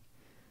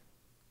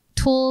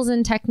tools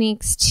and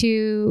techniques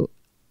to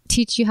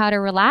teach you how to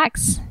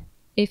relax,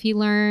 if you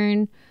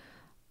learn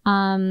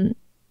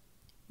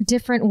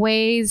different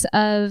ways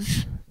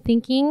of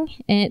thinking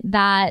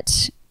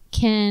that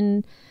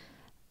can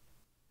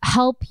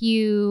help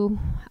you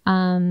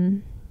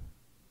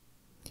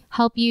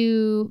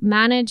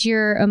manage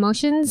your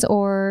emotions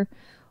or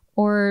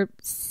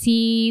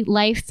see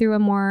life through a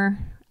more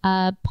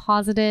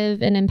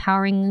positive and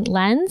empowering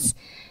lens,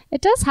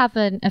 it does have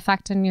an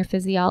effect on your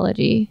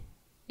physiology.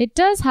 It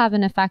does have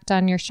an effect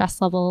on your stress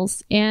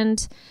levels,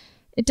 and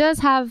it does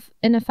have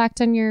an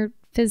effect on your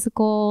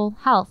physical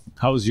health.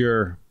 How's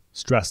your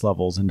stress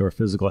levels and or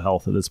physical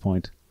health at this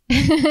point?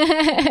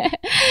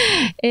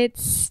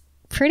 It's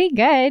pretty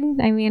good.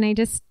 I mean, I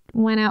just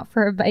went out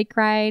for a bike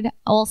ride.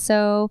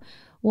 Also,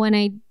 when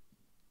I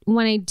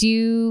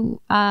do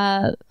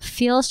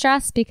feel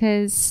stressed,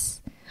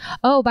 because,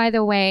 oh, by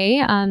the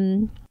way,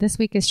 this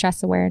week is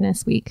Stress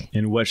Awareness Week.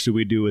 And what should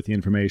we do with the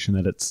information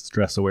that it's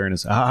stress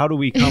awareness? How do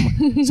we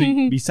come? So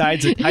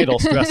besides the title,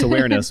 stress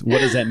awareness,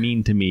 what does that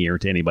mean to me or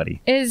to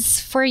anybody? Is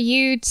for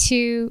you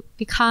to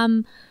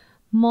become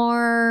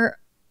more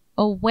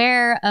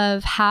aware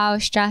of how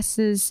stress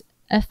is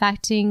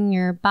affecting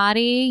your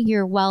body,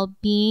 your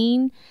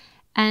well-being,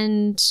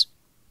 and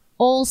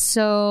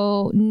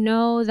also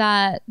know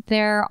that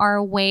there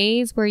are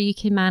ways where you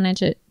can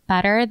manage it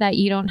better, that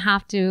you don't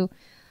have to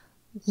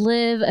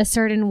live a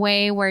certain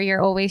way where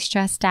you're always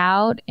stressed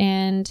out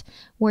and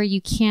where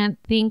you can't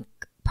think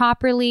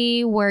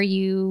properly, where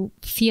you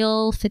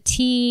feel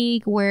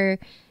fatigue, where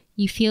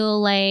you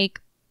feel like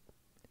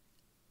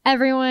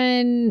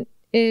everyone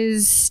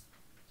is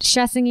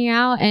stressing you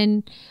out,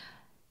 and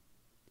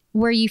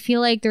where you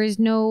feel like there's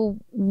no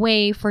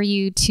way for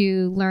you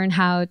to learn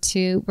how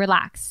to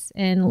relax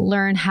and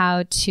learn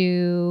how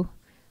to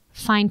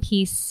find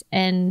peace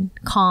and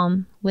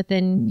calm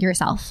within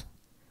yourself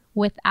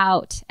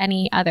without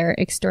any other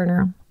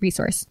external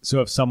resource.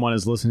 So if someone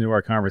is listening to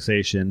our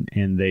conversation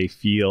and they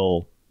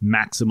feel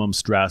maximum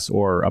stress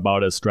or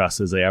about as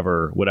stressed as they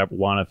ever would ever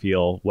want to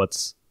feel,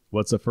 what's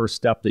the first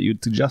step that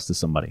you'd suggest to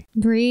somebody?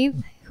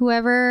 Breathe.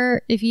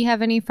 If you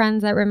have any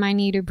friends that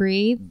remind you to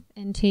breathe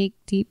and take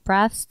deep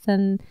breaths,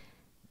 then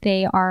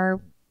they are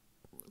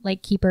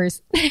like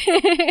keepers.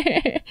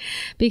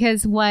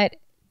 Because what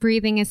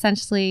breathing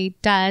essentially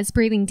does,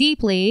 breathing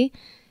deeply,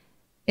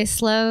 it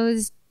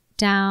slows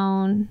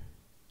down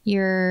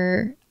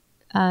your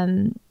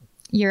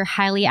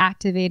highly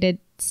activated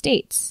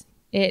states.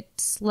 It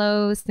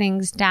slows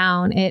things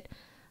down. It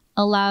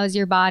allows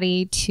your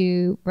body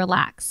to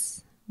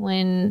relax.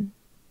 When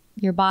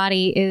your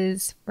body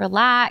is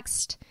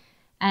relaxed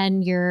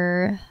and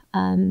your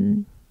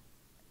amygdala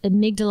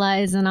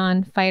isn't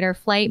on fight or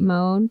flight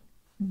mode,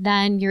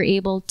 then you're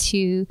able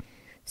to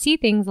see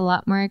things a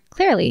lot more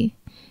clearly.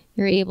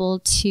 You're able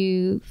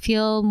to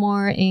feel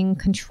more in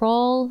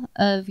control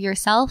of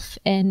yourself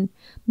and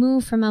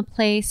move from a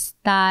place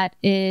that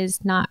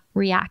is not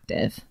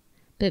reactive,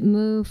 but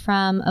move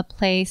from a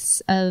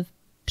place of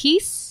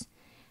peace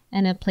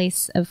and a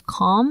place of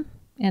calm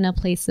and a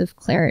place of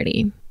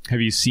clarity.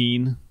 Have you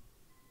seen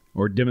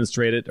or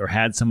demonstrated or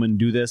had someone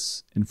do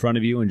this in front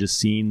of you and just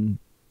seen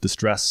the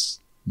stress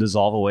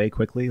dissolve away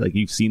quickly? Like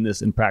you've seen this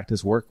in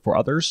practice work for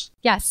others?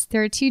 Yes,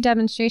 there are 2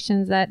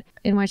 demonstrations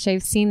in which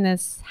I've seen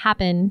this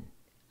happen.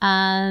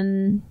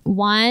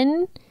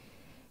 One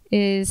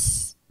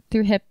is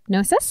through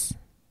hypnosis,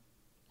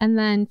 and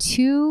then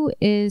 2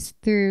 is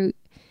through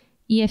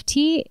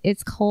EFT.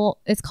 It's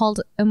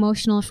called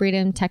emotional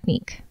freedom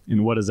technique.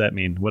 And what does that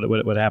mean?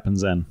 What happens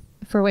then?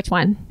 For which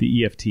one?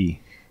 The EFT.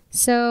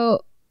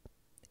 So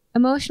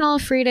emotional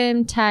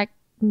freedom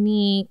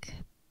technique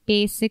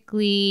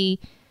basically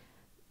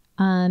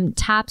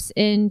taps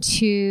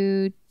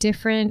into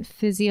different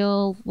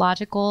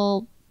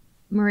physiological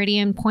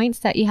meridian points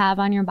that you have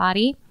on your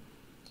body.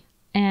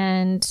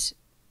 And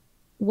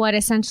what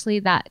essentially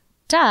that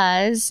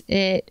does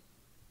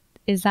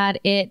is that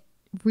it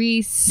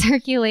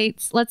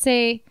recirculates. Let's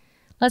say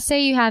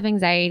you have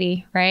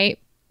anxiety, right?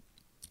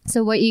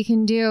 So what you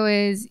can do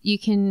is you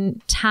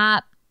can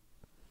tap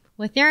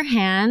with your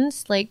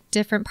hands, like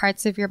different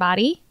parts of your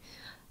body.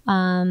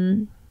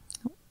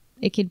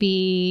 It could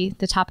be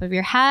the top of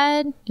your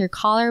head, your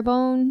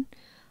collarbone,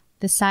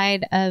 the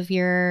side of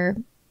your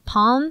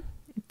palm,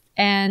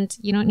 and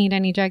you don't need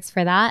any drugs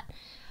for that.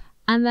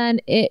 And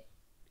then it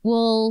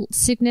will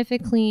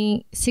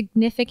significantly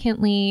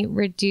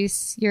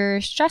reduce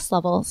your stress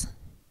levels.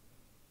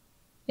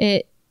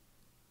 It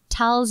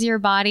tells your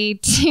body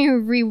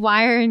to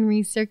rewire and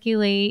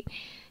recirculate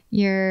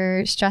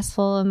your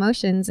stressful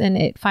emotions, and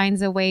it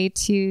finds a way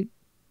to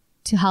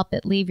help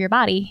it leave your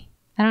body.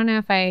 I don't know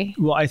if I...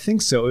 Well, I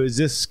think so. Is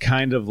this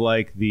kind of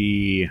like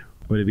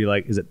would it be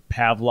like, is it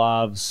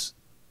Pavlov's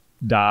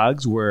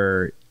dogs,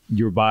 where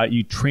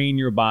you train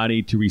your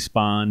body to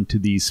respond to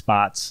these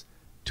spots,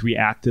 to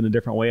react in a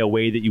different way, a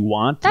way that you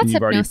want? That's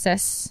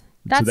hypnosis.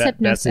 Hypnosis.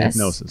 That's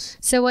hypnosis.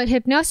 So what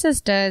hypnosis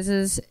does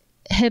is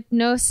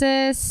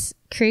hypnosis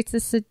creates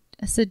a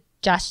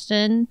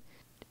suggestion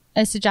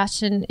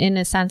in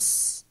a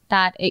sense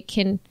that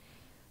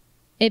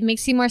it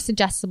makes you more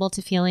suggestible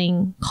to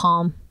feeling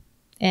calm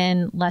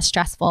and less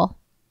stressful,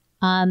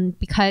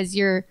 because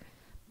your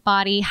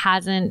body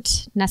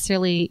hasn't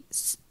necessarily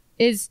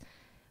is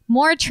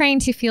more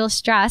trained to feel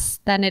stress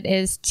than it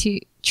is to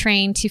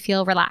trained to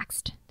feel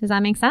relaxed. Does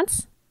that make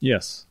sense?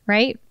 Yes.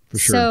 Right? For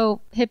sure.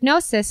 So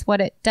hypnosis, what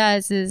it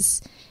does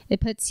is it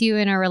puts you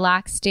in a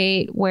relaxed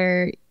state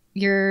where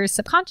your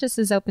subconscious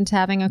is open to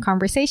having a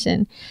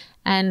conversation.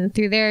 And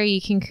through there, you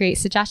can create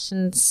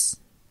suggestions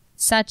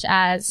such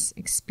as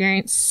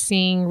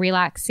experiencing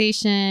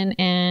relaxation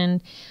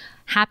and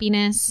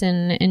happiness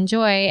and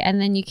joy. And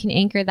then you can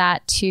anchor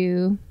that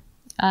to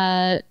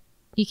a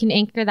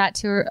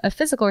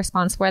physical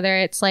response, whether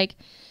it's like,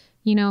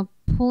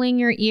 pulling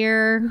your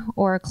ear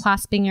or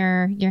clasping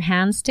your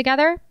hands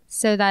together,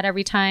 so that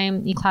every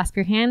time you clasp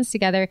your hands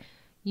together,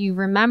 you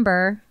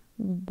remember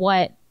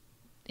what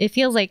it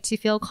feels like to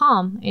feel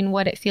calm and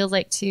what it feels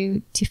like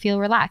to feel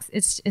relaxed.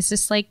 It's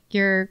just like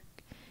your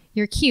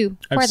cue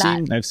for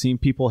that. I've seen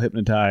people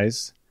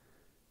hypnotize.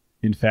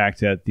 In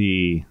fact, at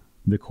the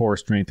Core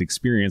Strength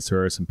Experience,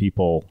 there are some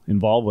people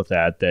involved with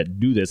that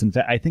do this. In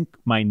fact, I think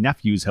my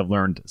nephews have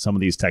learned some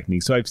of these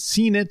techniques. So I've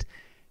seen it,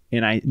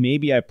 and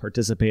I've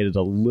participated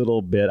a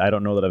little bit. I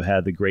don't know that I've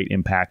had the great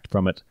impact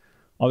from it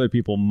other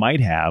people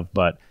might have,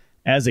 but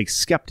as a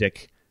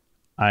skeptic,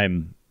 I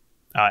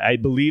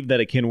believe that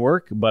it can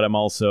work, but I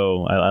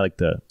like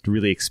to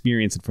really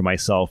experience it for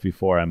myself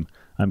before I'm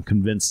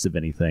convinced of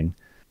anything.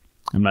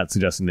 I'm not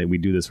suggesting that we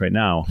do this right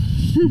now,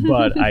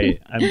 but I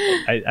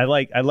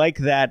like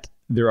that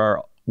there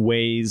are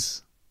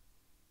ways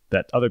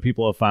that other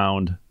people have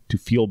found to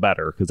feel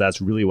better, because that's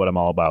really what I'm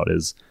all about,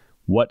 is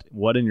what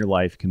in your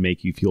life can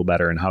make you feel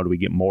better, and how do we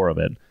get more of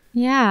it?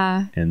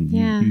 Yeah. And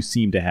you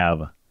seem to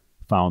have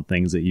found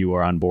things that you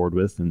are on board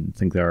with and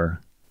think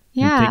they're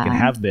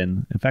have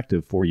been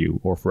effective for you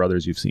or for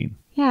others you've seen.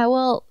 Yeah.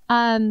 Well,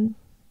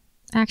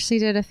 actually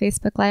did a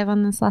Facebook Live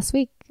on this last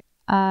week.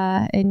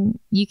 And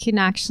you can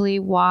actually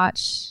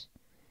watch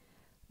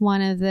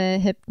one of the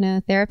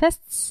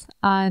hypnotherapists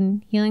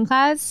on Healing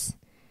Class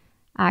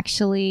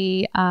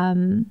actually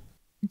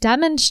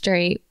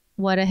demonstrate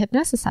what a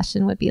hypnosis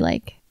session would be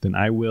like. Then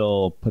I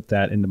will put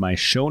that into my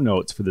show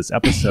notes for this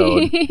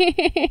episode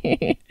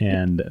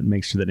and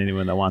make sure that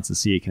anyone that wants to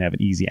see it can have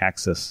an easy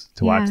access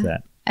to watch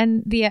that.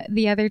 And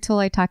the other tool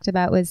I talked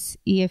about was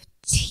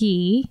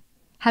EFT.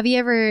 Have you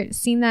ever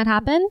seen that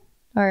happen,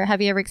 or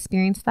have you ever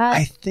experienced that?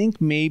 I think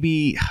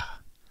maybe,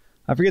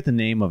 I forget the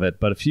name of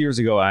it, but a few years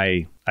ago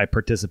I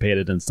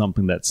participated in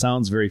something that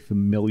sounds very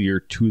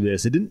familiar to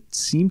this. It didn't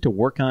seem to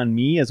work on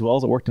me as well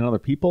as it worked on other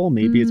people.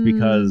 Maybe it's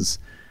because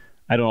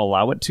I don't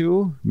allow it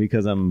to,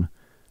 because I'm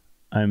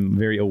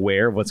very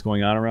aware of what's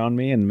going on around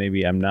me, and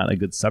maybe I'm not a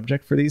good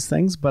subject for these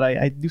things, but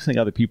I do think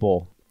other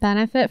people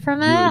benefit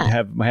from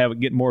it.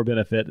 Get more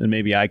benefit, and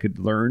maybe I could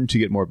learn to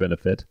get more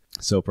benefit.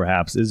 So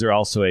perhaps, is there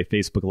also a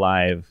Facebook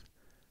Live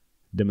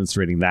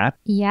demonstrating that?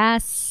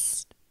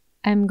 Yes,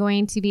 I'm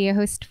going to be a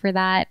host for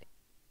that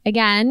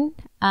again,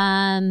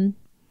 and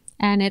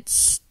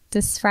it's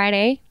this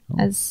Friday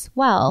as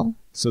well.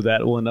 So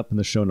that will end up in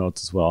the show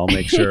notes as well. I'll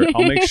make sure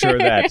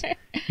that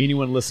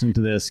anyone listening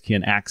to this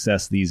can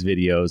access these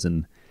videos,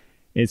 and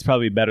it's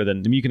probably better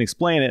than, you can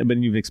explain it, but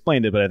you've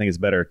explained it, but I think it's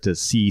better to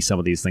see some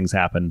of these things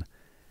happen.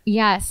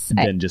 Yes.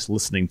 Than just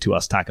listening to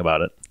us talk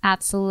about it.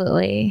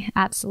 Absolutely.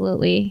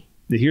 Absolutely.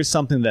 Here's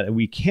something that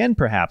we can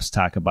perhaps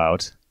talk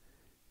about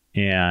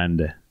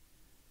and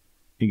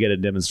get a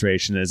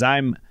demonstration, is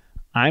I'm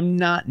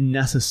not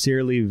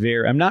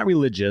necessarily I'm not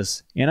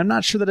religious, and I'm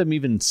not sure that I'm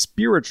even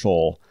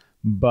spiritual,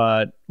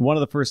 but one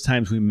of the first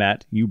times we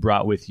met, you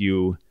brought with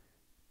you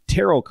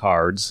tarot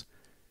cards,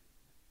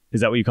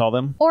 Is that what you call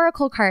them?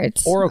 Oracle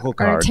cards. Oracle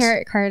cards. Or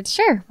tarot cards.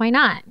 Sure. Why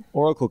not?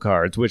 Oracle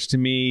cards, which to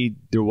me,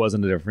 there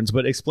wasn't a difference.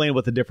 But explain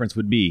what the difference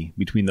would be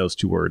between those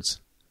two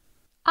words.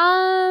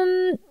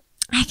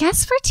 I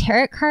guess for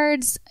tarot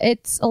cards,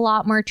 it's a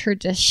lot more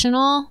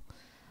traditional.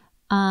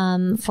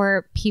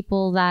 For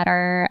people that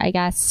are, I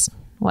guess,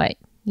 what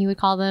you would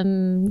call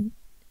them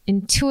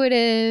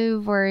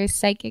intuitive or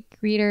psychic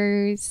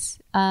readers,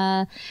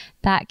 that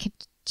could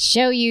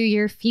show you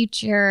your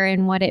future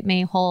and what it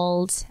may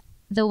hold.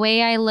 The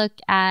way I look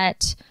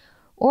at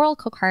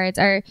oracle cards,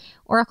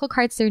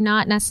 they're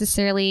not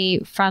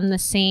necessarily from the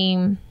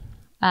same,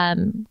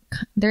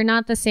 they're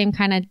not the same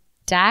kind of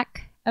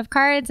deck of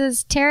cards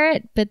as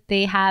tarot, but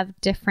they have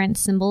different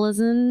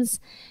symbolisms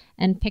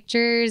and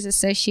pictures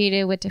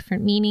associated with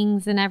different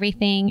meanings and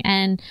everything.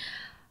 And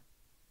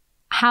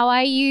how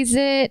I use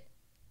it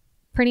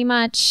pretty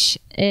much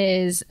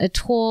is a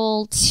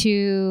tool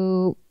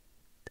to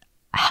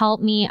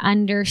help me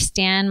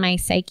understand my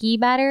psyche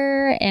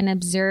better and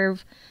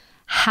observe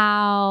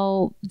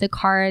how the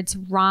cards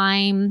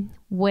rhyme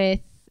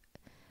with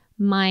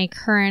my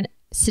current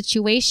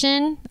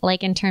situation,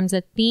 like in terms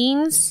of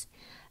themes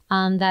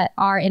that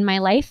are in my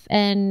life,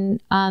 and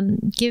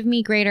give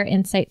me greater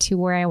insight to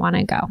where I want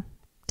to go.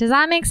 Does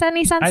that make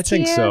any sense to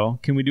you? I think so.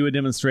 Can we do a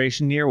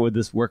demonstration here? Would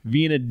this work?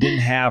 Vina didn't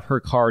have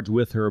her cards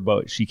with her,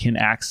 but she can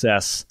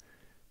access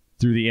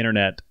through the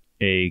internet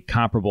a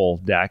comparable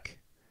deck.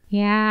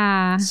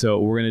 Yeah. So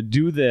we're going to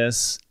do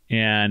this,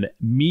 and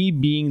me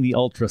being the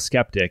ultra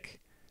skeptic,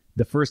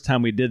 the first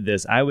time we did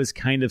this, I was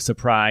kind of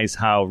surprised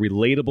how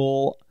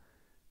relatable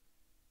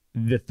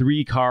the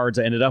three cards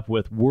I ended up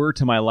with were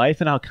to my life,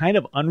 and how kind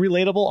of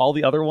unrelatable all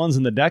the other ones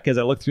in the deck. As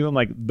I looked through them,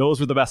 like, those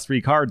were the best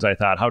three cards, I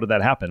thought. How did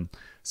that happen?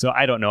 So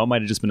I don't know. It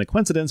might have just been a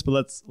coincidence, but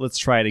let's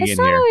try it again it's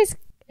not here. Always,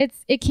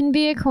 it can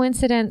be a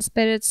coincidence,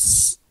 but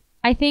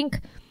I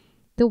think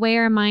the way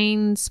our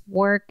minds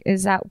work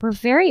is that we're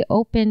very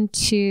open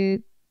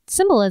to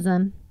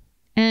symbolism,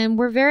 and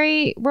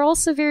we're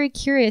also very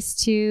curious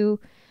to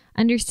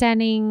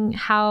understanding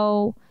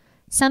how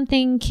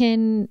something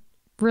can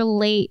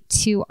relate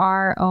to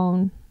our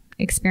own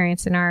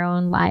experience in our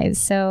own lives.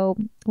 So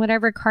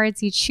whatever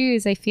cards you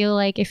choose, I feel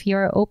like if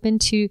you're open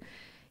to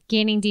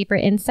gaining deeper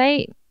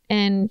insight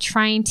and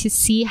trying to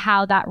see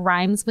how that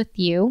rhymes with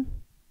you,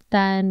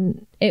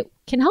 then it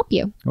can help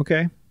you.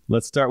 Okay.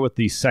 Let's start with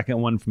the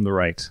second one from the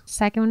right.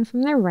 Second one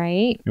from the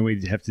right. And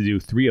we have to do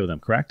three of them,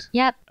 correct?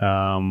 Yep.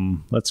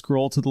 Let's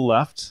scroll to the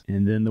left,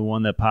 and then the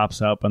one that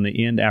pops up on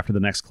the end after the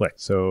next click.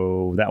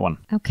 So that one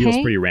feels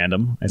pretty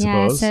random, I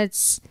suppose.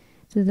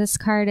 So this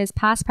card is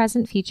past,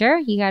 present, future.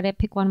 You got to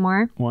pick one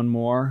more. One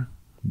more.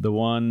 The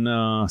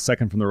one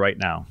second from the right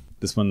now.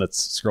 This one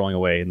that's scrolling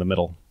away in the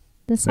middle.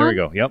 There we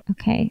go. Yep.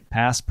 Okay.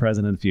 Past,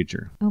 present, and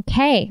future.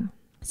 Okay.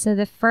 So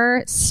the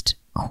first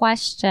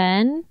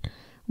question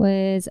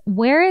was,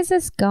 where is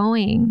this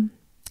going?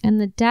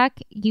 And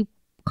the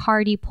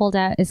card you pulled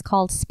out is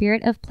called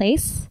Spirit of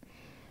Place.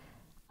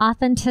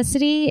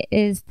 Authenticity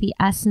is the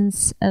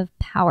essence of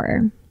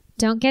power.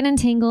 Don't get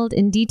entangled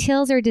in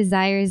details or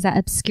desires that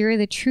obscure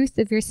the truth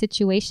of your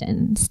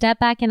situation. Step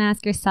back and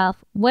ask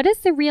yourself, what is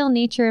the real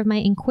nature of my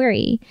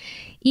inquiry?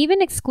 Even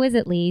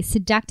exquisitely,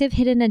 seductive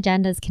hidden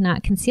agendas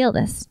cannot conceal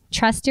this.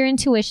 Trust your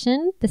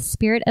intuition. The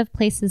Spirit of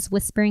Place is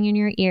whispering in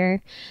your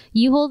ear.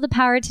 You hold the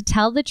power to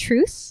tell the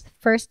truth,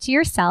 first to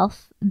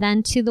yourself,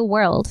 then to the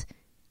world.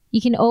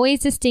 You can always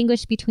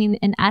distinguish between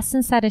an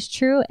essence that is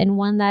true and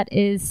one that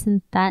is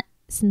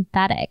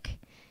synthetic.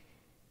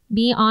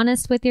 Be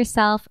honest with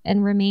yourself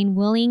and remain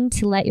willing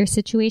to let your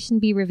situation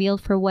be revealed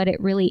for what it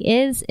really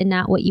is and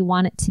not what you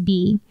want it to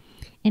be.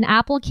 An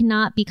apple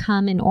cannot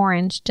become an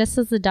orange, just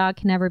as the dog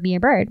can never be a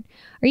bird.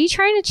 Are you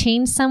trying to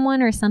change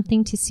someone or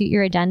something to suit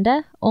your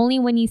agenda? Only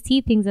when you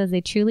see things as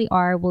they truly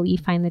are will you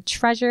find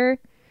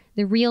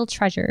the real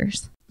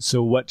treasures.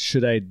 So what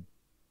should I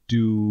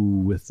do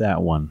with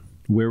that one?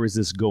 Where is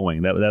this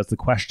going? That's the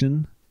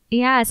question?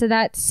 Yeah, so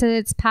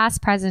it's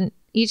past, present.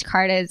 Each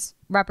card is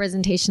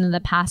representation of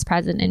the past,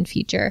 present, and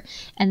future,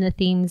 and the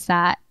themes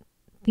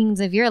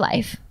of your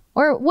life,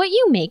 or what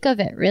you make of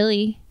it,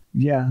 really.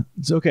 Yeah,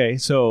 it's okay.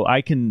 So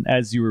I can,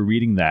 as you were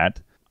reading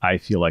that, I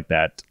feel like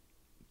that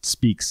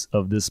speaks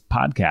of this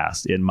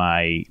podcast and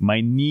my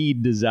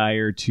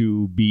desire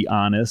to be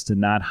honest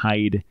and not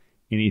hide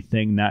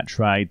anything, not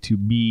try to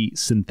be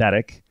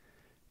synthetic,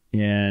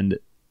 and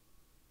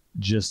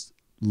just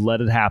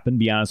let it happen,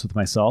 be honest with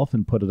myself,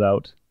 and put it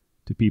out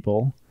to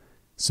people,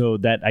 so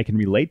that I can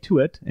relate to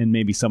it, and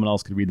maybe someone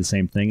else could read the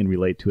same thing and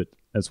relate to it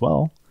as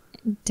well.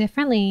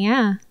 Differently,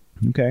 yeah.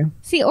 Okay.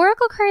 See,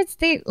 oracle cards,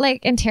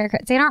 and tarot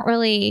cards, they don't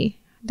really,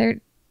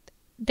 they're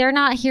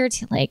not here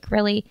to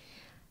really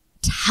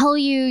tell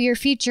you your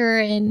future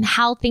and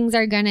how things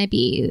are going to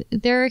be.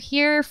 They're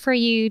here for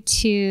you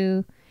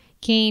to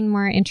gain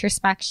more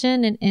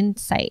introspection and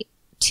insight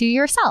to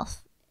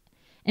yourself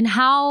and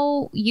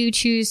how you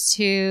choose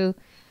to,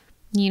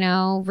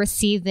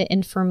 receive the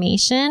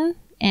information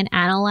and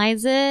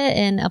analyze it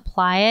and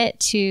apply it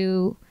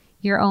to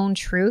your own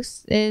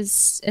truth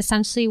is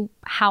essentially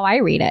how I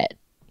read it,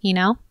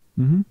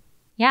 Mm-hmm.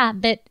 Yeah,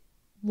 but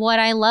what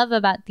I love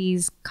about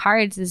these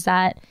cards is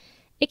that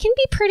it can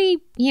be pretty,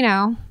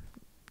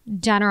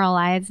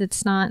 generalized.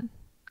 It's not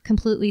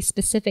completely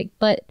specific,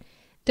 but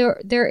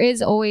there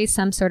is always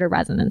some sort of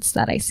resonance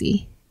that I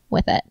see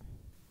with it.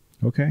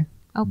 Okay.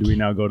 Do we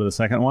now go to the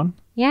second one?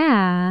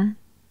 Yeah.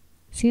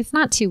 See, it's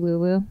not too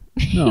woo-woo.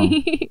 No.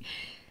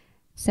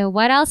 So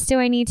what else do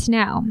I need to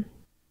know?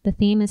 The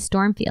theme is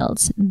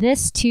Stormfields.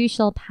 This too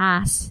shall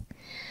pass.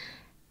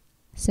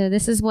 So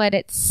this is what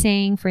it's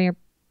saying for your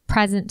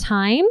present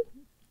time.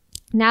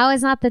 Now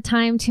is not the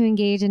time to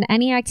engage in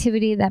any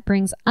activity that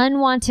brings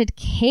unwanted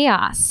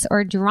chaos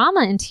or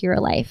drama into your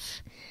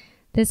life.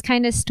 This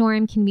kind of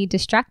storm can be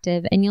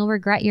destructive and you'll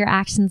regret your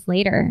actions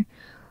later.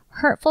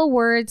 Hurtful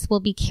words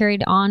will be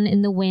carried on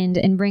in the wind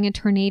and bring a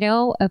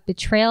tornado of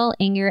betrayal,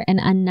 anger, and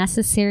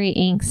unnecessary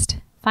angst.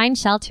 Find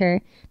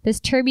shelter. This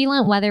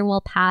turbulent weather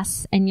will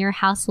pass and your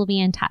house will be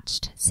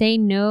untouched. Say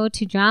no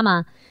to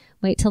drama.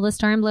 Wait till the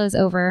storm blows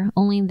over.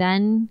 Only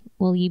then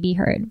will you be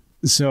heard.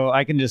 So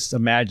I can just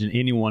imagine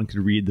anyone could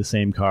read the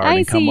same card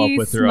and come up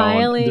with their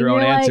own You're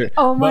answer. Like,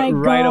 oh my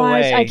right gosh,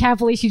 away, I can't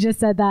believe she just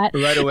said that.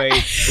 Right away,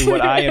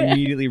 what I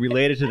immediately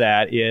related to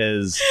that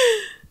is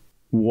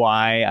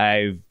why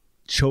I've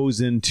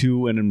chosen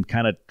to and I'm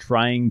kind of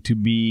trying to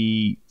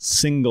be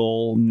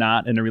single,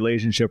 not in a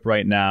relationship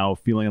right now,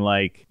 feeling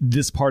like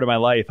this part of my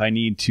life, I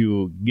need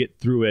to get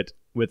through it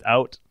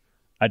without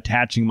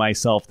attaching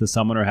myself to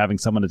someone or having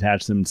someone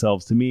attach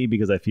themselves to me,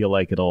 because I feel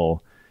like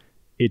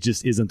it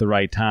just isn't the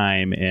right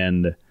time.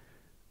 And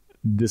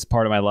this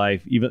part of my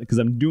life, even because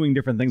I'm doing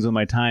different things with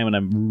my time and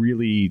I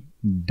really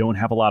don't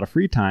have a lot of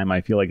free time,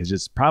 I feel like it's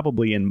just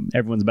probably in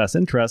everyone's best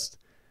interest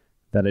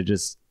that I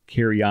just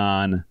carry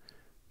on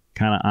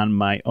kind of on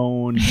my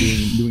own,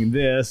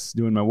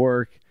 doing my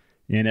work,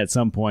 and at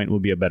some point will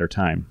be a better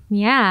time.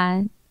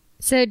 Yeah.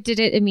 So did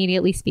it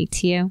immediately speak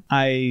to you?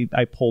 I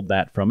pulled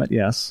that from it,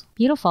 yes.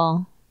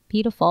 Beautiful.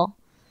 Beautiful.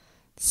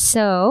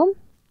 So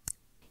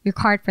your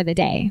card for the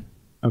day.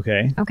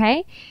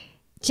 Okay.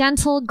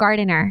 Gentle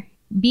gardener.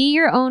 Be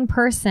your own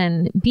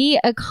person. Be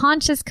a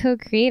conscious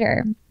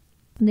co-creator.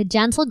 The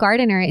gentle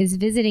gardener is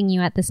visiting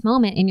you at this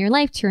moment in your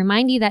life to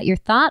remind you that your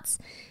thoughts,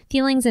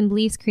 feelings, and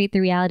beliefs create the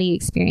reality you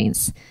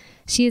experience.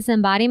 She is the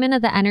embodiment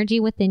of the energy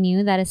within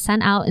you that is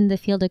sent out in the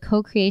field of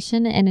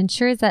co-creation and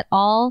ensures that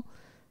all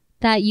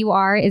that you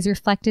are is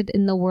reflected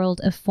in the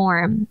world of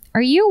form.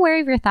 Are you aware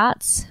of your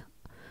thoughts?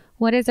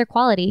 What is their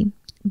quality?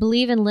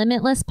 Believe in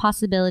limitless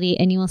possibility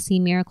and you will see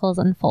miracles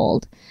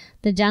unfold.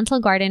 The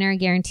gentle gardener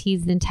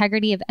guarantees the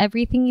integrity of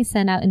everything you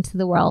send out into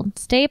the world.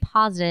 Stay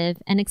positive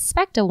and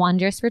expect a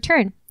wondrous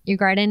return. Your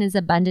garden is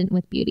abundant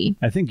with beauty.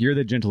 I think you're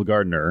the gentle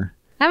gardener.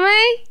 Am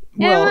I?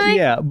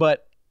 Yeah,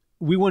 but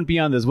we wouldn't be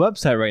on this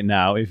website right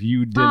now if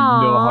you didn't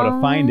know how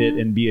to find it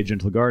and be a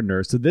gentle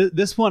gardener. So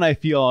this one I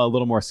feel a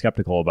little more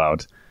skeptical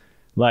about.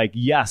 Like,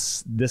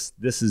 yes, this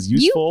is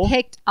useful. You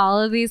picked all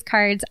of these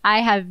cards.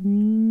 I have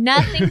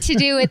nothing to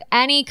do with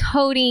any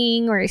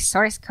coding or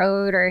source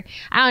code or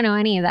I don't know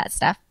any of that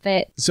stuff.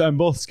 But so I'm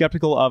both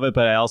skeptical of it,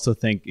 but I also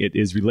think it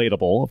is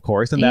relatable, of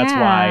course, and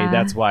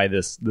that's why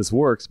this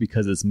works,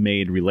 because it's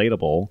made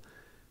relatable.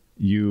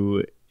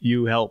 You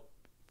help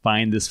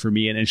find this for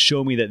me and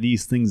show me that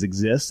these things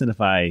exist, and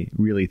if I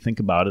really think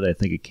about it, I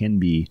think it can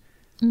be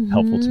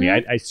helpful to me.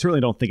 I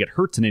certainly don't think it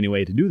hurts in any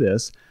way to do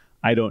this.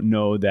 I don't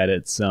know that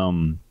it's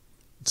some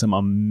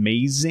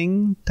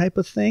amazing type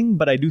of thing,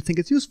 but I do think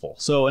it's useful.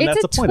 So, and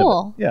that's the point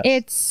of it. Yes.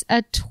 It's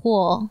a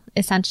tool,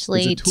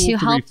 essentially, it's a tool to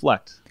help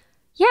reflect.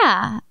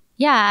 Yeah.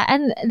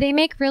 And they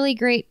make really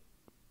great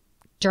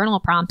journal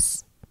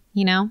prompts,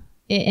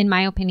 in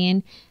my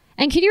opinion.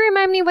 And could you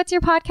remind me, what's your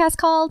podcast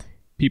called?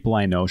 People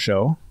I Know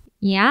Show.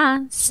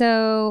 Yeah.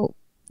 So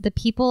the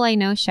People I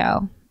Know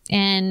Show.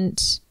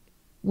 And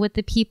with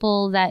the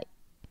people that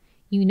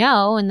you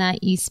know and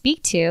that you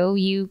speak to,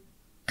 you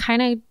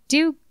kind of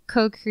do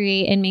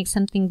co-create and make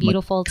something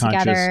beautiful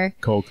together.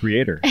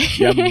 Co-creator.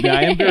 Yeah,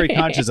 I am very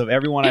conscious of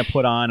everyone I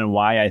put on and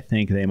why I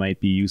think they might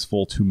be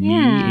useful to me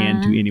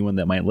and to anyone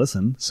that might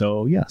listen.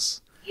 So yes.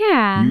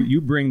 Yeah.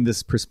 You bring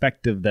this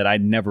perspective that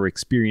I'd never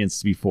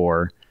experienced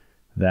before.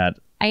 That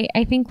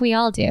I think we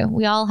all do.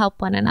 We all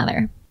help one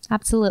another.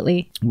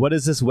 Absolutely. What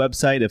is this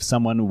website if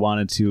someone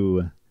wanted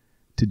to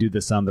do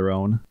this on their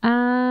own?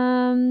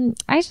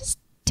 I just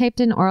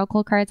typed in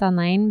oracle cards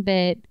online,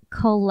 but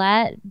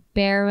Colette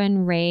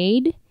Baron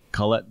Reid.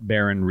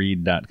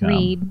 ColetteBaronReid.com.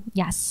 Reid,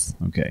 yes.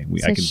 Okay,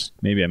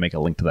 maybe I make a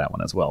link to that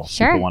one as well.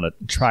 Sure. People want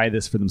to try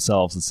this for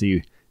themselves and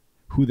see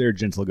who their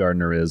gentle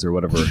gardener is or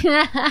whatever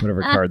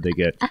card they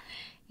get.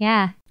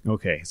 Yeah.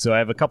 Okay, so I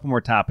have a couple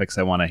more topics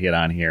I want to hit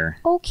on here.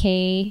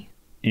 Okay.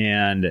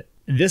 And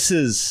this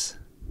is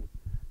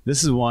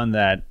one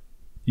that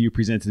you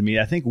presented to me,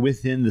 I think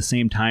within the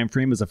same time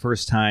frame as the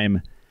first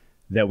time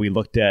that we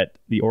looked at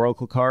the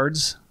oracle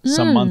cards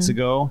some months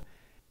ago.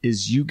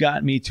 Is you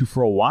got me to,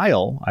 for a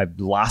while, I've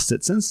lost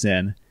it since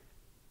then,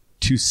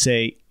 to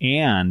say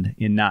and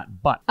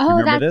not but. Oh,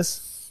 remember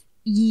this?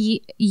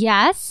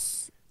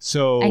 Yes.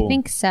 So I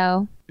think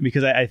so.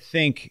 Because I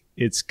think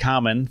it's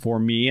common for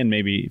me and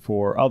maybe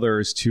for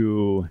others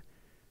to,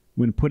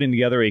 when putting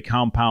together a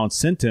compound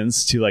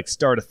sentence, to like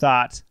start a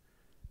thought.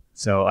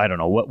 So I don't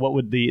know, what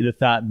would the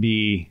thought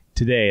be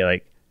today?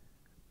 Like,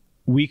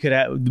 we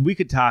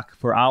could talk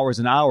for hours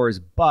and hours,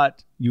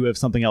 but you have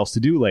something else to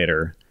do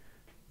later.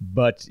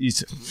 But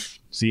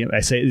see, I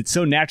say it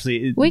so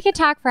naturally. We could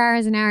talk for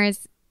hours and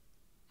hours,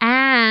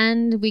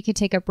 and we could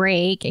take a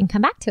break and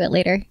come back to it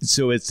later.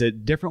 So it's a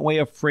different way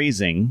of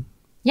phrasing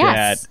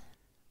Yes. that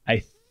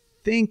I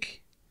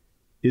think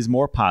is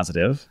more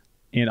positive,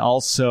 and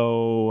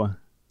also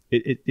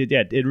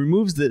it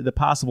removes the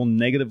possible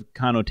negative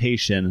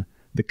connotation,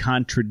 the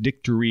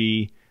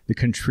contradictory, the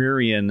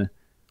contrarian,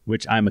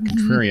 which I'm a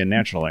contrarian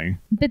naturally.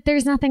 But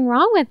there's nothing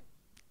wrong with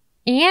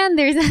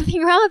there's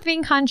nothing wrong with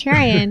being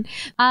contrarian.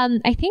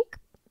 I think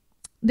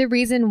the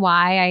reason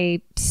why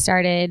I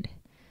started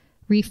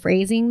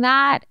rephrasing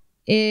that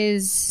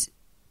is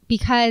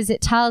because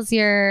it tells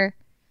your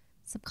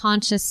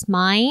subconscious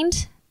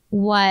mind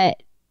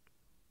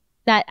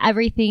that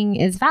everything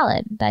is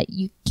valid, that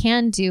you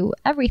can do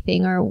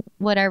everything or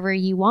whatever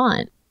you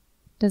want.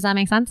 Does that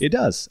make sense? It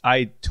does.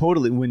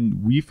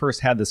 When we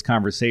first had this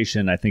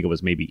conversation, I think it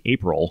was maybe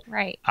April.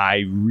 Right.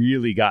 I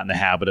really got in the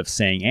habit of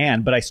saying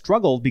 "and," but I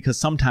struggled because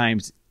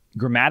sometimes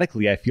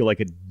grammatically I feel like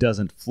it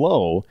doesn't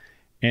flow.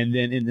 And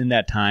then in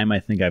that time, I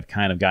think I've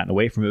kind of gotten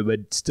away from it,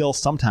 but still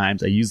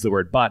sometimes I use the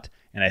word "but"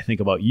 and I think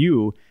about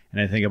you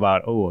and I think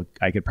about, oh,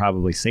 I could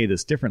probably say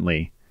this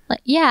differently.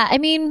 Yeah. I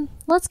mean,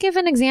 let's give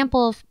an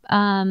example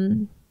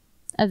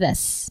of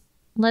this.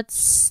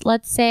 Let's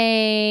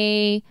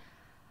say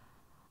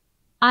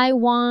I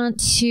want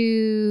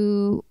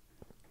to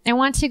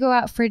go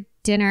out for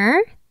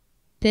dinner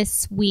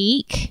this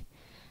week,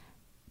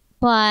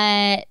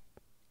 but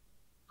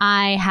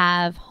I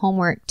have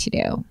homework to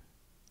do.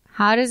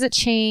 How does it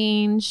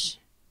change?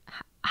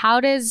 How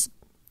do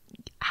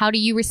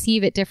you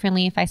receive it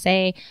differently if I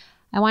say,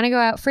 I want to go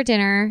out for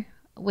dinner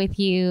with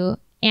you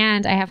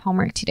and I have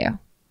homework to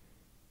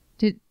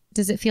do?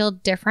 Does it feel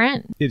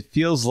different? It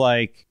feels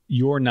like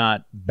you're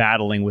not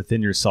battling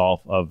within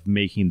yourself of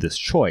making this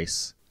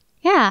choice.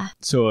 Yeah.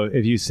 So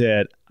if you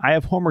said, I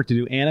have homework to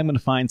do and I'm going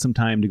to find some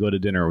time to go to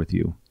dinner with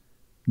you,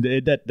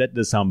 that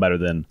does sound better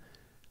than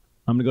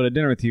I'm going to go to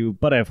dinner with you,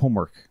 but I have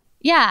homework.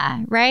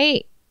 Yeah,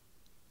 right?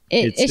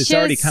 It's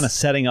already kind of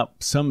setting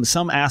up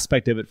some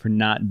aspect of it for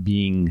not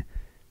being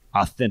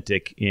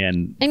authentic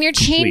and you're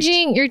complete.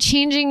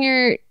 changing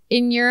your,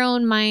 in your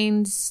own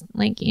minds,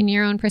 like in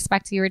your own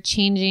perspective, you're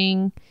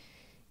changing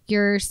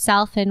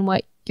yourself and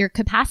what your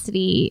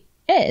capacity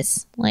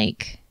is.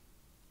 Like,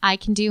 I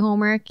can do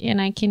homework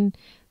and I can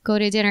go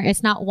to dinner.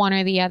 It's not one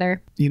or the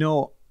other. You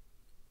know,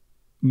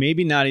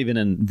 maybe not even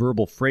in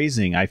verbal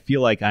phrasing. I feel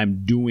like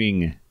I'm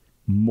doing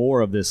more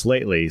of this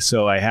lately.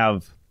 So I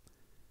have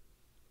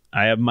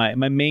my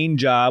main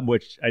job,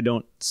 which I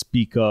don't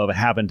speak of, I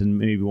haven't and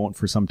maybe won't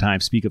for some time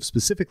speak of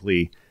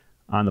specifically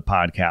on the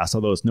podcast,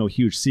 although it's no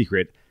huge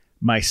secret.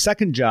 My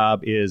second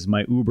job is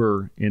my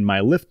Uber and my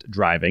Lyft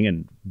driving,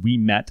 and we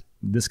met.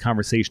 This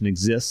conversation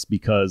exists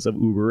because of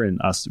Uber and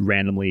us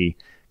randomly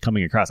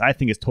coming across. I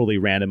think it's totally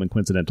random and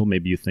coincidental.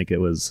 Maybe you think it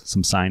was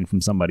some sign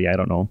from somebody. I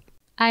don't know.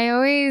 I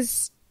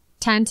always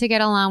tend to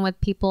get along with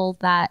people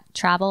that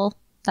travel.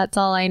 That's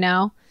all I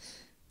know.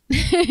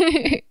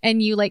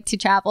 And you like to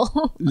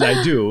travel.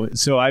 I do.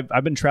 So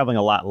I've been traveling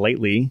a lot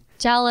lately.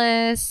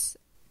 Jealous.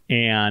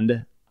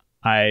 And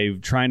I'm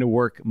trying to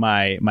work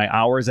my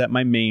hours at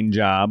my main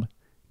job,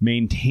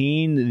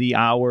 maintain the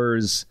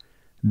hours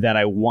that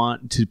I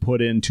want to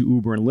put into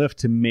Uber and Lyft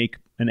to make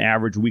an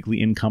average weekly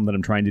income that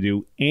I'm trying to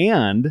do.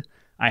 And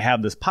I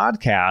have this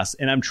podcast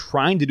and I'm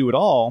trying to do it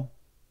all.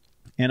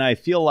 And I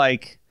feel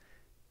like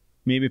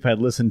maybe if I'd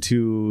listened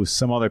to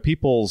some other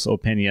people's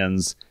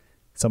opinions,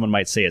 someone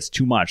might say it's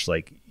too much.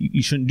 Like,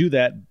 you shouldn't do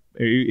that.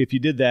 If you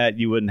did that,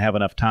 you wouldn't have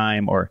enough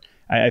time. Or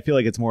I feel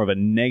like it's more of a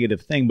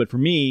negative thing. But for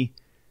me,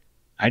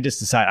 I just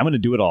decide I'm going to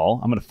do it all.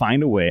 I'm going to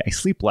find a way. I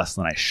sleep less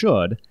than I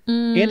should.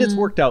 And it's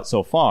worked out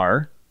so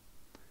far.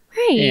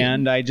 Right.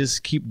 And I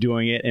just keep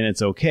doing it and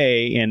it's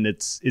okay. And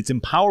it's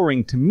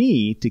empowering to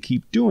me to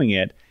keep doing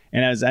it.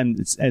 And as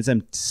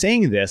I'm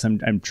saying this,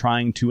 I'm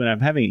trying to, and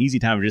I'm having an easy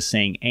time of just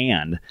saying,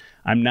 and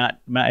I'm not,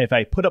 if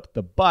I put up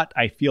the but,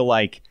 I feel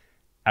like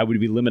I would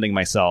be limiting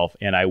myself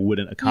and I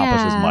wouldn't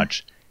accomplish as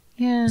much.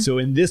 Yeah. So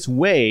in this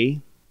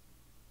way,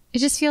 it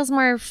just feels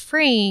more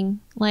freeing.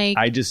 Like,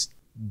 I just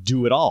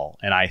do it all.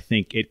 And I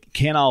think it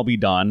can all be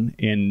done.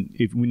 And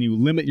when you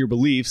limit your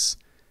beliefs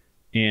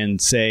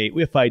and say,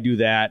 if I do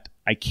that,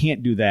 I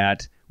can't do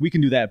that. We can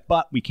do that,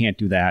 but we can't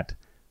do that.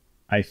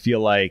 I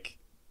feel like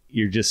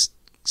you're just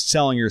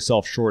selling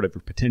yourself short of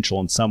your potential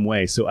in some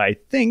way. So I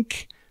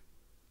think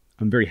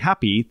I'm very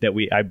happy that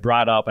I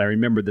brought up, I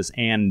remember this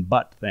and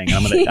but thing.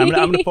 I'm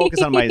gonna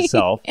focus on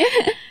myself.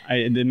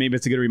 And then maybe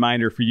it's a good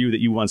reminder for you that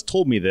you once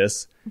told me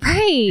this.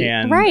 Right.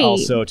 And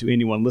also to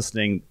anyone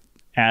listening,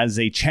 as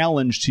a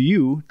challenge to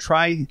you,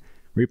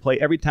 replay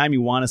every time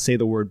you want to say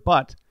the word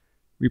but,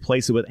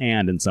 replace it with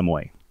and in some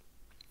way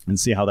and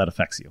see how that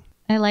affects you.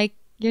 I like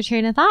your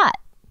train of thought.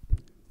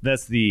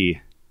 that's the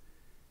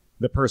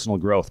personal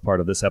growth part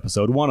of this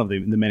episode. One of the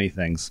many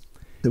things.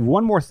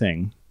 One more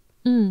thing,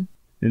 and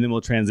then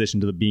we'll transition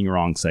to the being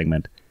wrong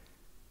segment.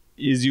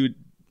 Is you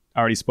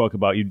already spoke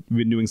about you've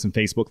been doing some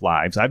Facebook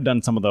Lives. I've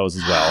done some of those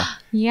as well.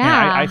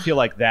 Yeah. And I feel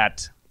like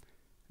that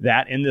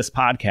in this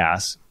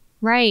podcast,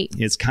 right,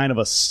 it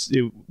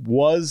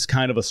was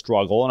kind of a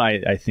struggle, and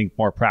I think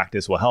more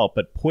practice will help.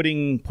 But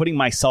putting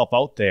myself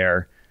out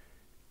there,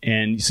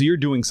 and so you're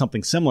doing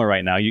something similar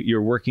right now.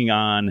 You're working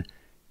on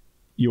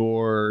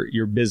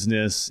your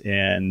business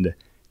and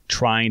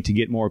trying to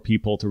get more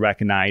people to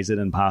recognize it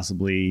and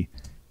possibly,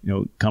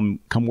 come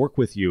work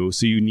with you.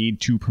 So you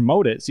need to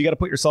promote it. So you got to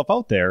put yourself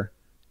out there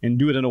and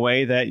do it in a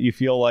way that you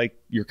feel like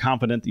you're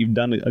confident that you've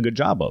done a good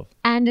job of.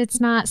 And it's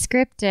not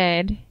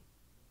scripted.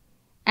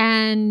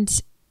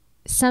 And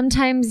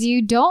sometimes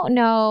you don't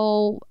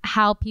know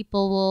how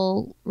people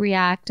will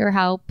react or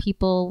how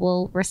people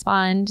will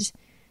respond,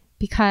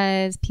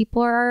 because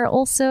people are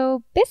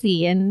also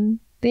busy and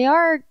they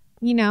are,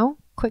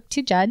 quick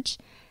to judge.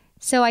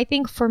 So I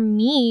think for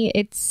me,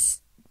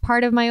 it's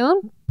part of my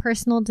own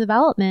personal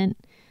development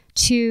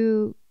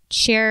to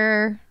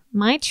share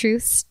my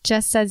truths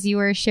just as you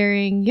are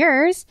sharing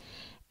yours,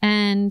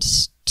 and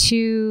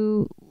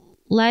to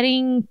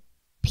letting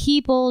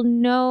people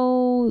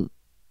know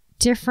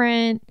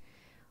different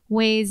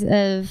ways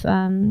of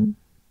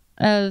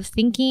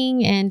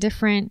thinking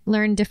and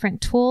learn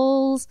different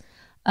tools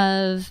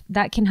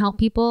that can help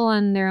people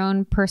on their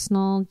own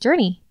personal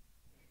journey,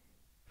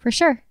 for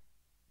sure.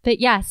 But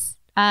yes,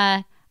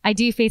 I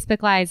do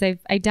Facebook Lives.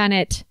 I've done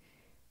it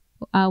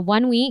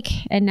 1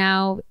 week, and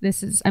now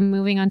I'm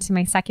moving on to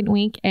my second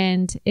week,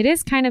 and it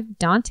is kind of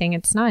daunting.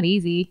 It's not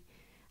easy,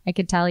 I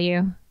could tell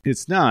you.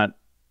 It's not,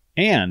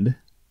 and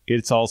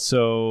it's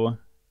also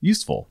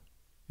useful.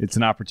 It's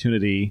an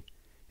opportunity.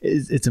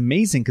 It's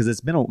amazing because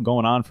it's been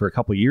going on for a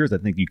couple of years. I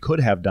think you could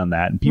have done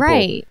that, and people,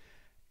 right.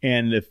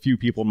 And a few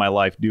people in my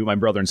life do. My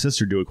brother and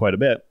sister do it quite a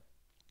bit,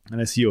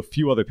 and I see a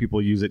few other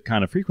people use it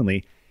kind of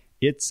frequently.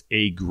 It's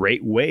a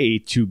great way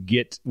to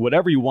get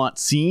whatever you want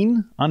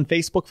seen on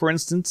Facebook, for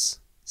instance,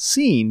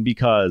 seen,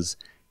 because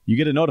you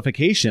get a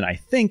notification, I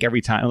think, every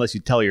time, unless you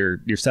tell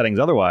your settings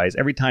otherwise,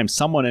 every time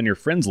someone in your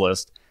friends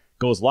list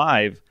goes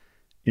live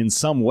in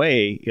some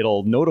way,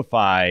 it'll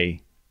notify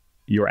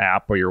your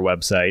app or your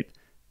website.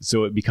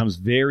 So it becomes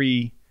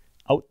very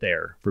out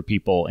there for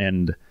people.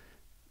 And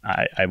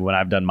when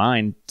I've done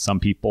mine, some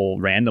people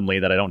randomly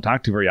that I don't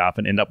talk to very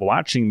often end up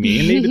watching me,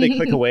 and maybe they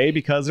click away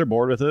because they're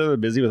bored with it, or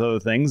busy with other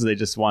things. They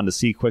just wanted to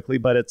see quickly,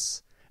 but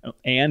it's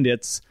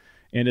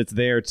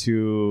there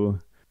to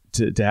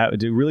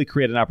really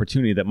create an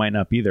opportunity that might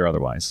not be there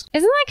otherwise.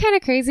 Isn't that kind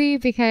of crazy?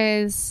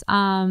 Because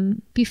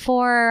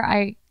before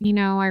I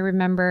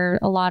remember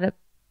a lot of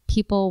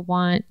people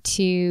want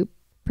to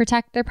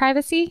protect their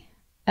privacy,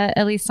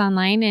 at least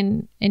online,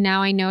 and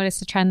now I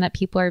notice a trend that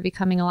people are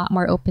becoming a lot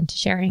more open to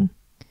sharing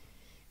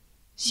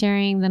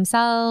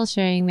themselves,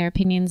 sharing their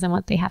opinions on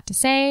what they have to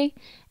say,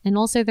 and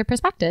also their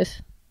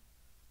perspective.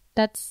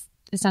 That's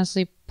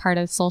essentially part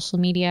of social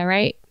media,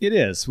 right? It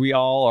is. We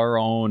all are our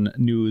own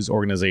news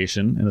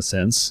organization, in a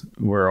sense.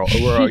 We're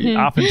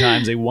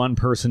oftentimes a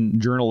one-person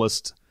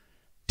journalist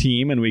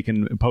team, and we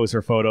can post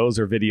our photos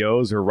or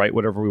videos or write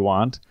whatever we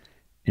want.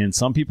 And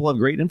some people have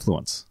great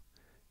influence,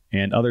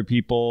 and other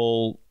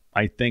people,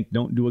 I think,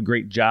 don't do a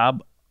great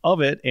job of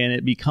it. And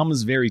it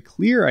becomes very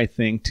clear, I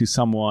think, to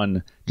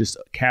someone just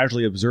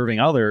casually observing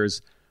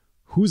others,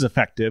 who's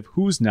effective,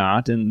 who's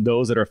not. And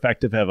those that are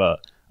effective have a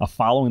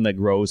following that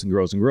grows and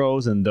grows and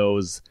grows. And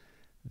those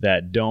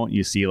that don't,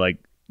 you see like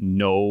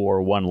no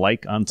or one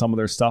like on some of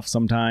their stuff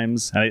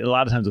sometimes. And a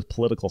lot of times with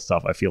political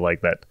stuff, I feel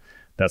like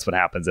that's what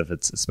happens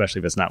especially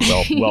if it's not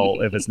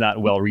if it's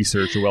not well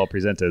researched or well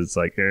presented. It's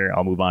like,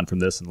 I'll move on from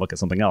this and look at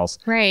something else.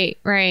 Right.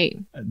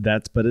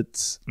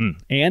 So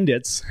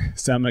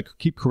I'm going to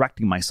keep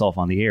correcting myself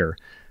on the air,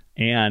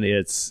 and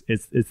it's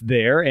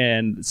there,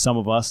 and some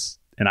of us,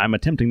 and I'm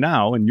attempting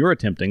now, and you're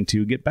attempting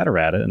to get better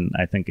at it. And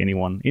I think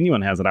anyone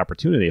has an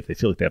opportunity if they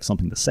feel like they have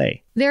something to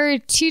say. There are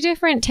two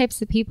different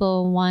types of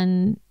people.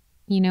 One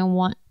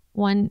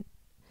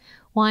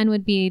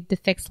would be the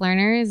fixed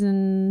learners,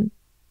 and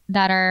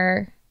that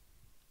are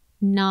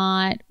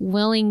not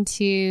willing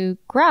to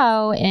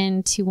grow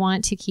and to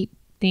want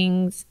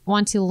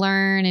to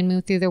learn and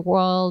move through the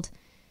world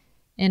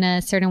in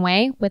a certain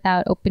way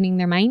without opening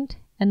their mind.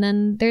 And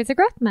then there's a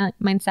growth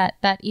mindset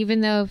that even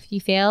though if you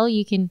fail,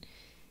 you can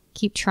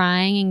keep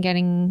trying and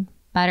getting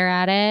better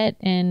at it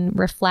and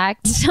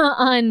reflect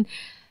on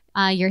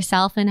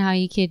yourself and how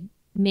you could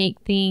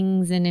make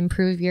things and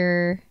improve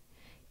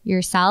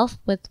yourself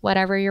with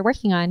whatever you're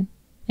working on.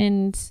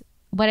 And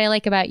what I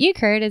like about you,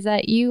 Curt, is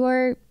that you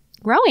are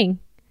growing.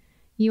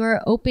 You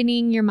are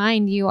opening your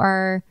mind. You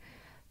are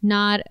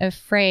not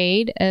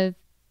afraid of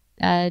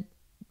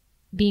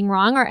being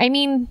wrong, or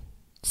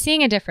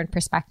seeing a different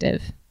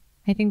perspective.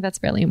 I think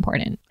that's really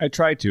important. I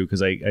try to,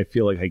 because I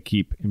feel like I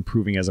keep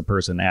improving as a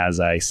person as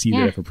I see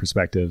the different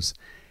perspectives.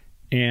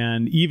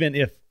 And even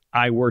if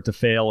I were to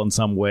fail in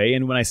some way,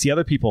 and when I see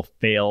other people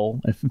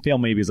fail, if fail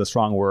maybe is a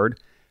strong word,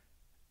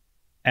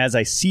 as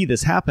I see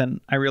this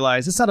happen, I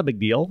realize it's not a big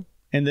deal.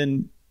 And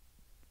then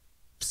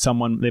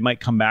they might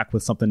come back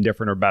with something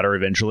different or better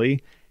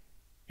eventually.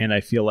 And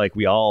I feel like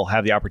we all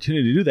have the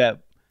opportunity to do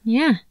that.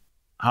 Yeah.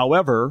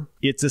 However,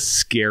 it's a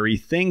scary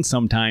thing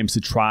sometimes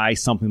to try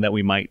something that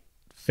we might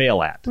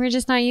fail at. We're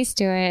just not used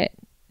to it.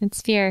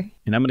 It's fear.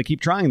 And I'm going to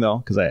keep trying, though,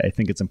 because I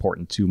think it's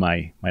important to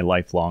my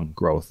lifelong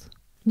growth.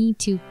 Me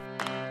too.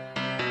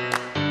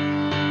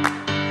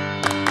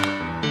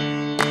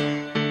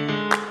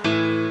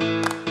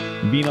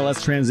 Vina,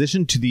 let's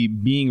transition to the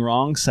being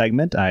wrong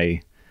segment.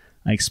 I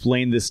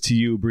explained this to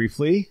you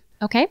briefly.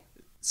 Okay.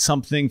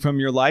 Something from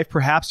your life.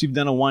 Perhaps you've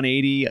done a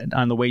 180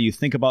 on the way you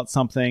think about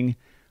something,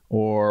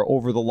 or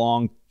over the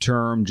long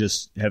term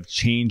just have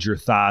changed your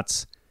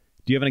thoughts.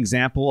 Do you have an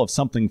example of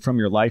something from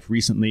your life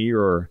recently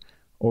or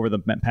over the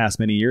past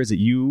many years that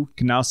you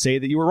can now say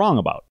that you were wrong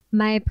about?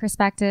 My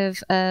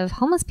perspective of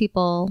homeless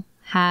people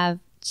have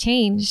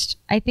changed.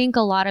 I think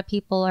a lot of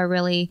people are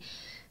really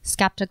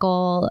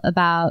skeptical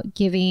about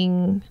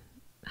giving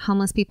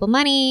homeless people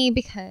money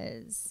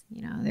because,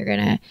 they're going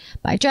to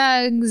buy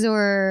drugs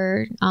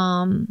or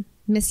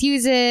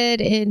misuse it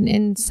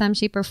in some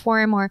shape or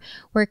form, or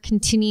we're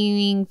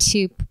continuing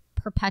to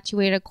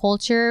perpetuate a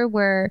culture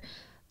where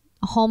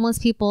homeless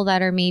people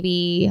that are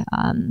maybe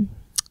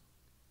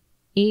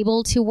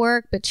able to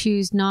work but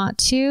choose not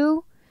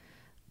to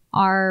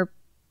are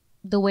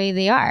the way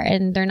they are,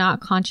 and they're not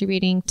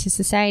contributing to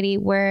society.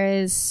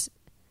 Whereas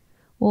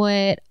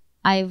what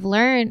I've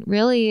learned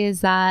really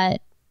is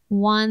that,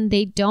 one,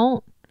 they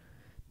don't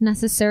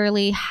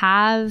necessarily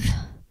have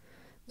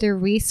the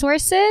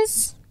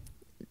resources.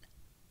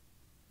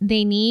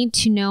 They need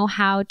to know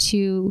how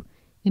to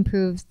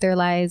improve their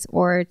lives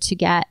or to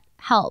get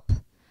help.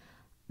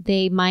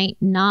 They might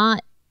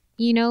not,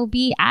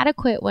 be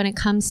adequate when it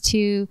comes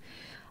to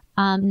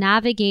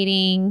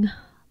navigating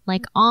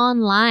like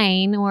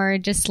online or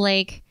just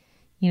like,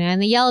 in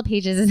the yellow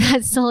pages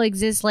that still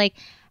exist, like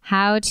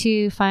how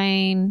to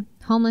find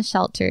homeless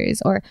shelters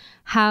or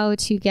how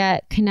to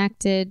get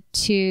connected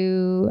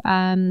to,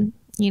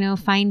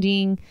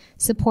 finding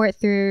support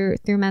through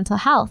mental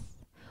health,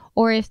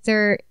 or if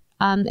their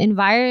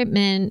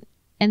environment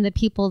and the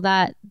people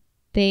that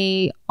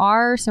they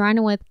are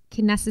surrounded with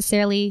can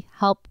necessarily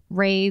help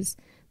raise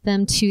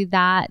them to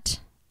that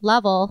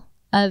level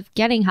of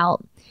getting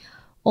help.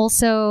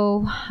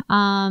 Also,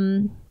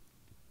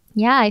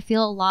 I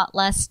feel a lot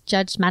less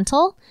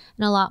judgmental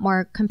and a lot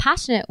more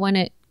compassionate when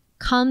it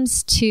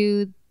comes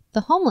to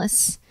the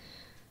homeless,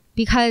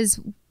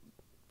 because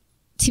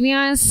to be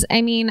honest,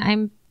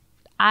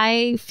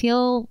 I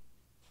feel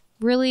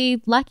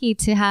really lucky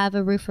to have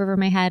a roof over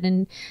my head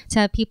and to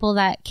have people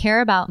that care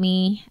about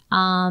me,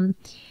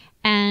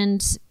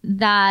 and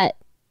that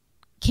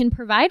can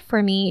provide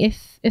for me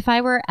if I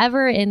were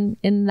ever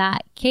in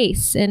that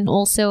case. And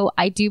also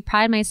I do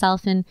pride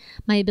myself in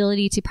my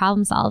ability to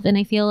problem solve. And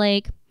I feel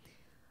like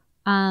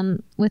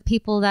with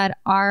people that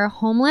are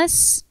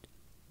homeless,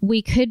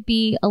 we could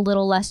be a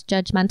little less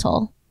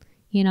judgmental,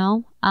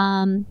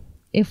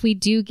 if we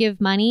do give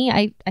money,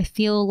 I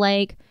feel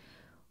like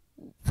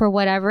for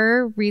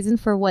whatever reason,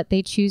 for what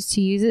they choose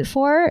to use it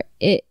for,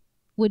 it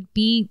would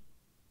be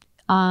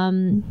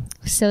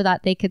so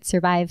that they could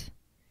survive.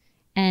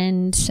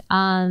 And,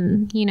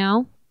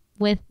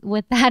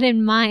 with that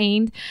in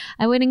mind,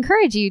 I would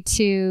encourage you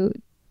to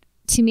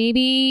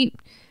maybe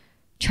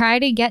try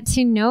to get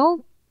to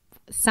know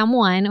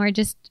someone, or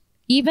just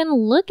even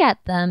look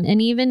at them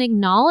and even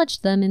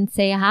acknowledge them and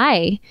say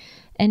hi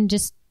and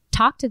just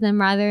talk to them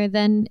rather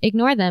than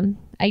ignore them.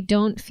 I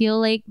don't feel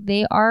like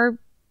they are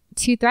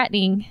too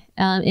threatening,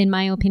 in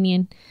my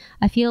opinion.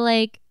 I feel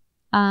like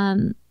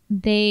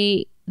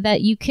that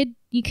you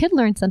could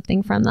learn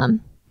something from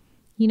them,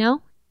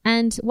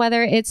 and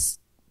whether it's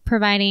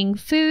providing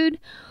food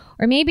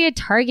or maybe a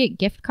Target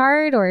gift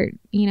card, or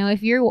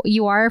if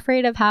you are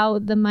afraid of how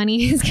the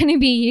money is going to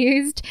be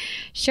used,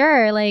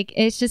 sure, like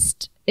it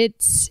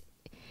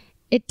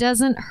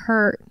doesn't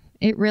hurt.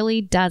 It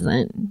really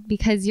doesn't,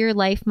 because your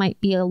life might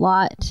be a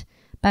lot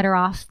better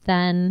off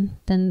than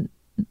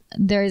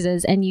theirs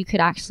is, and you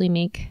could actually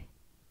make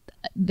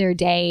their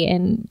day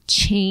and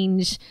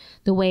change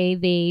the way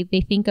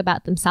they think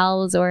about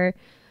themselves, or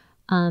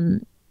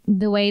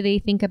the way they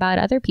think about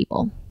other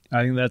people.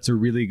 I think that's a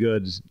really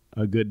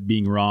good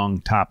being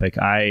wrong topic.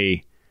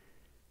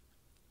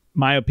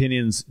 My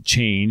opinions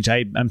change.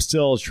 I'm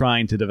still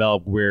trying to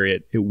develop where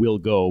it will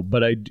go,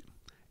 but I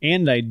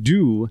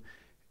do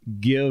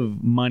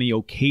give money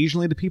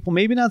occasionally to people.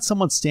 Maybe not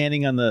someone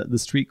standing on the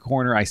street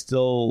corner. I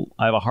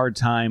have a hard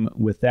time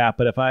with that.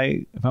 But if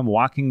I'm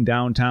walking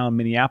downtown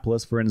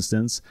Minneapolis, for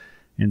instance,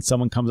 and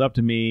someone comes up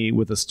to me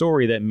with a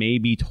story that may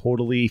be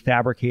totally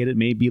fabricated,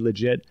 may be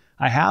legit,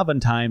 I have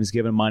at times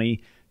given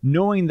money,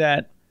 knowing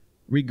that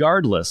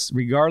regardless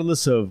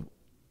of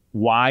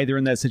why they're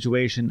in that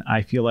situation,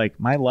 I feel like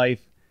my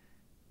life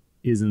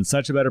is in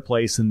such a better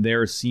place than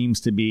theirs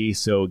seems to be.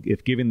 So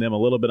if giving them a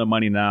little bit of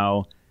money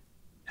now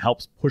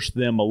helps push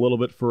them a little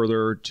bit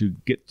further to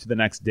get to the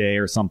next day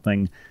or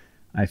something,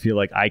 I feel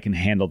like I can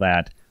handle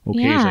that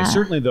occasionally. Yeah.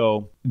 Certainly,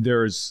 though,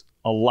 there's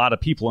a lot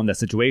of people in that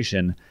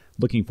situation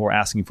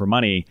asking for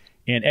money.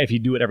 And if you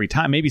do it every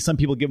time, maybe some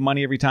people give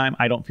money every time.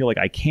 I don't feel like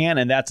I can.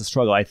 And that's a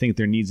struggle. I think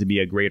there needs to be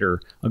a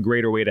greater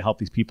way to help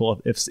these people.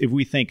 If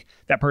we think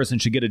that person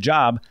should get a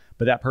job,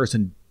 but that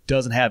person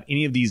doesn't have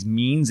any of these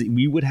means that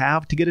we would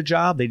have to get a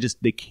job,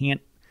 they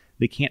can't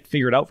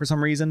figure it out for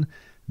some reason,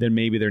 then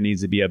maybe there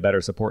needs to be a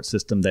better support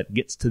system that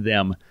gets to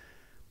them.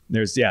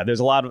 There's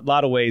a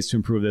lot of ways to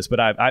improve this,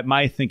 but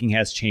my thinking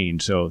has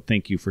changed. So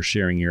thank you for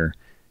sharing your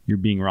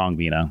being wrong,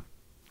 Vina.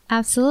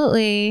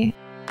 Absolutely.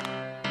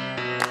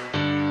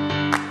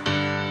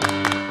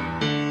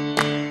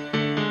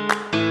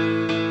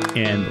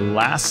 And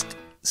last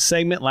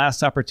segment,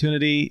 last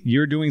opportunity,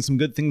 you're doing some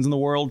good things in the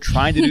world,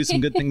 trying to do some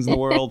good things in the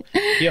world.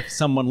 If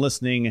someone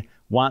listening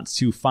wants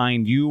to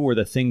find you or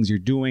the things you're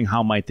doing,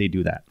 how might they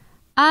do that?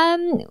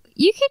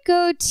 You could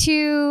go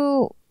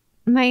to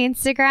my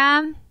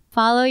Instagram,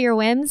 follow your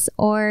whims,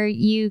 or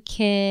you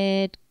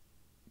could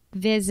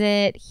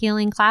visit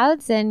Healing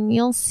Clouds and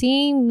you'll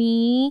see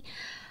me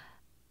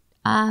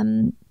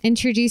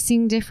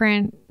introducing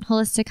different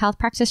holistic health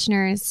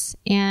practitioners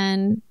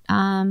and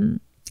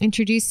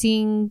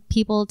introducing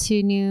people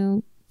to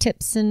new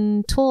tips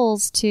and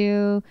tools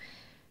to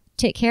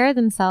take care of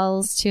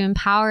themselves, to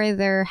empower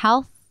their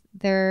health,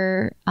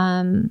 their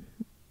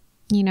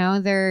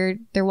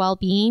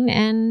well-being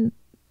and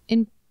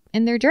in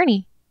their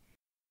journey.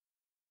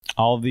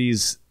 All of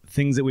these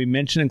things that we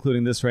mentioned,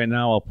 including this right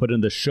now, I'll put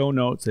in the show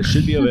notes that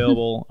should be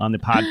available on the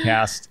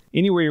podcast,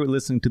 anywhere you're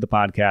listening to the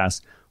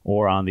podcast,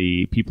 or on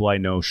the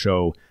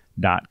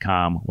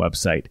peopleiknowshow.com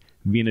website.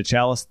 Vina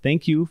Chalice,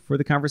 thank you for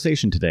the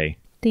conversation today.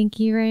 Thank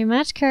you very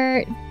much,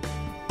 Curt.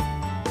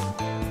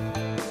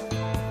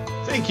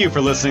 Thank you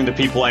for listening to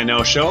People I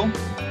Know Show.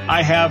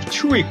 I have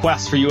 2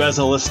 requests for you as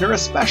a listener,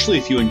 especially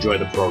if you enjoy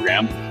the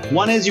program.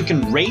 One is you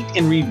can rate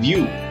and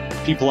review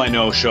People I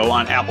Know Show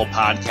on Apple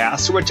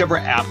Podcasts or whichever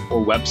app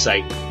or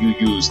website you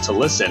use to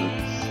listen.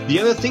 The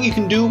other thing you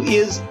can do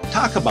is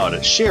talk about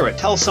it, share it,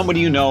 tell somebody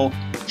you know,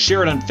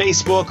 share it on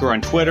Facebook or on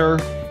Twitter,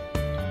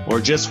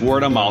 or just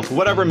word of mouth,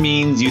 whatever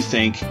means you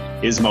think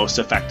is most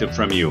effective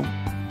from you.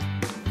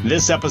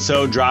 This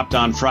episode dropped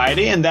on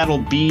Friday, and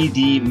that'll be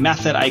the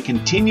method I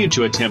continue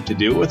to attempt to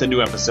do, with a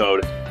new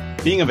episode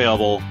being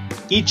available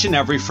each and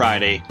every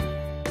Friday.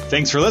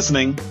 Thanks for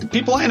listening to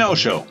People I Know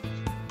Show.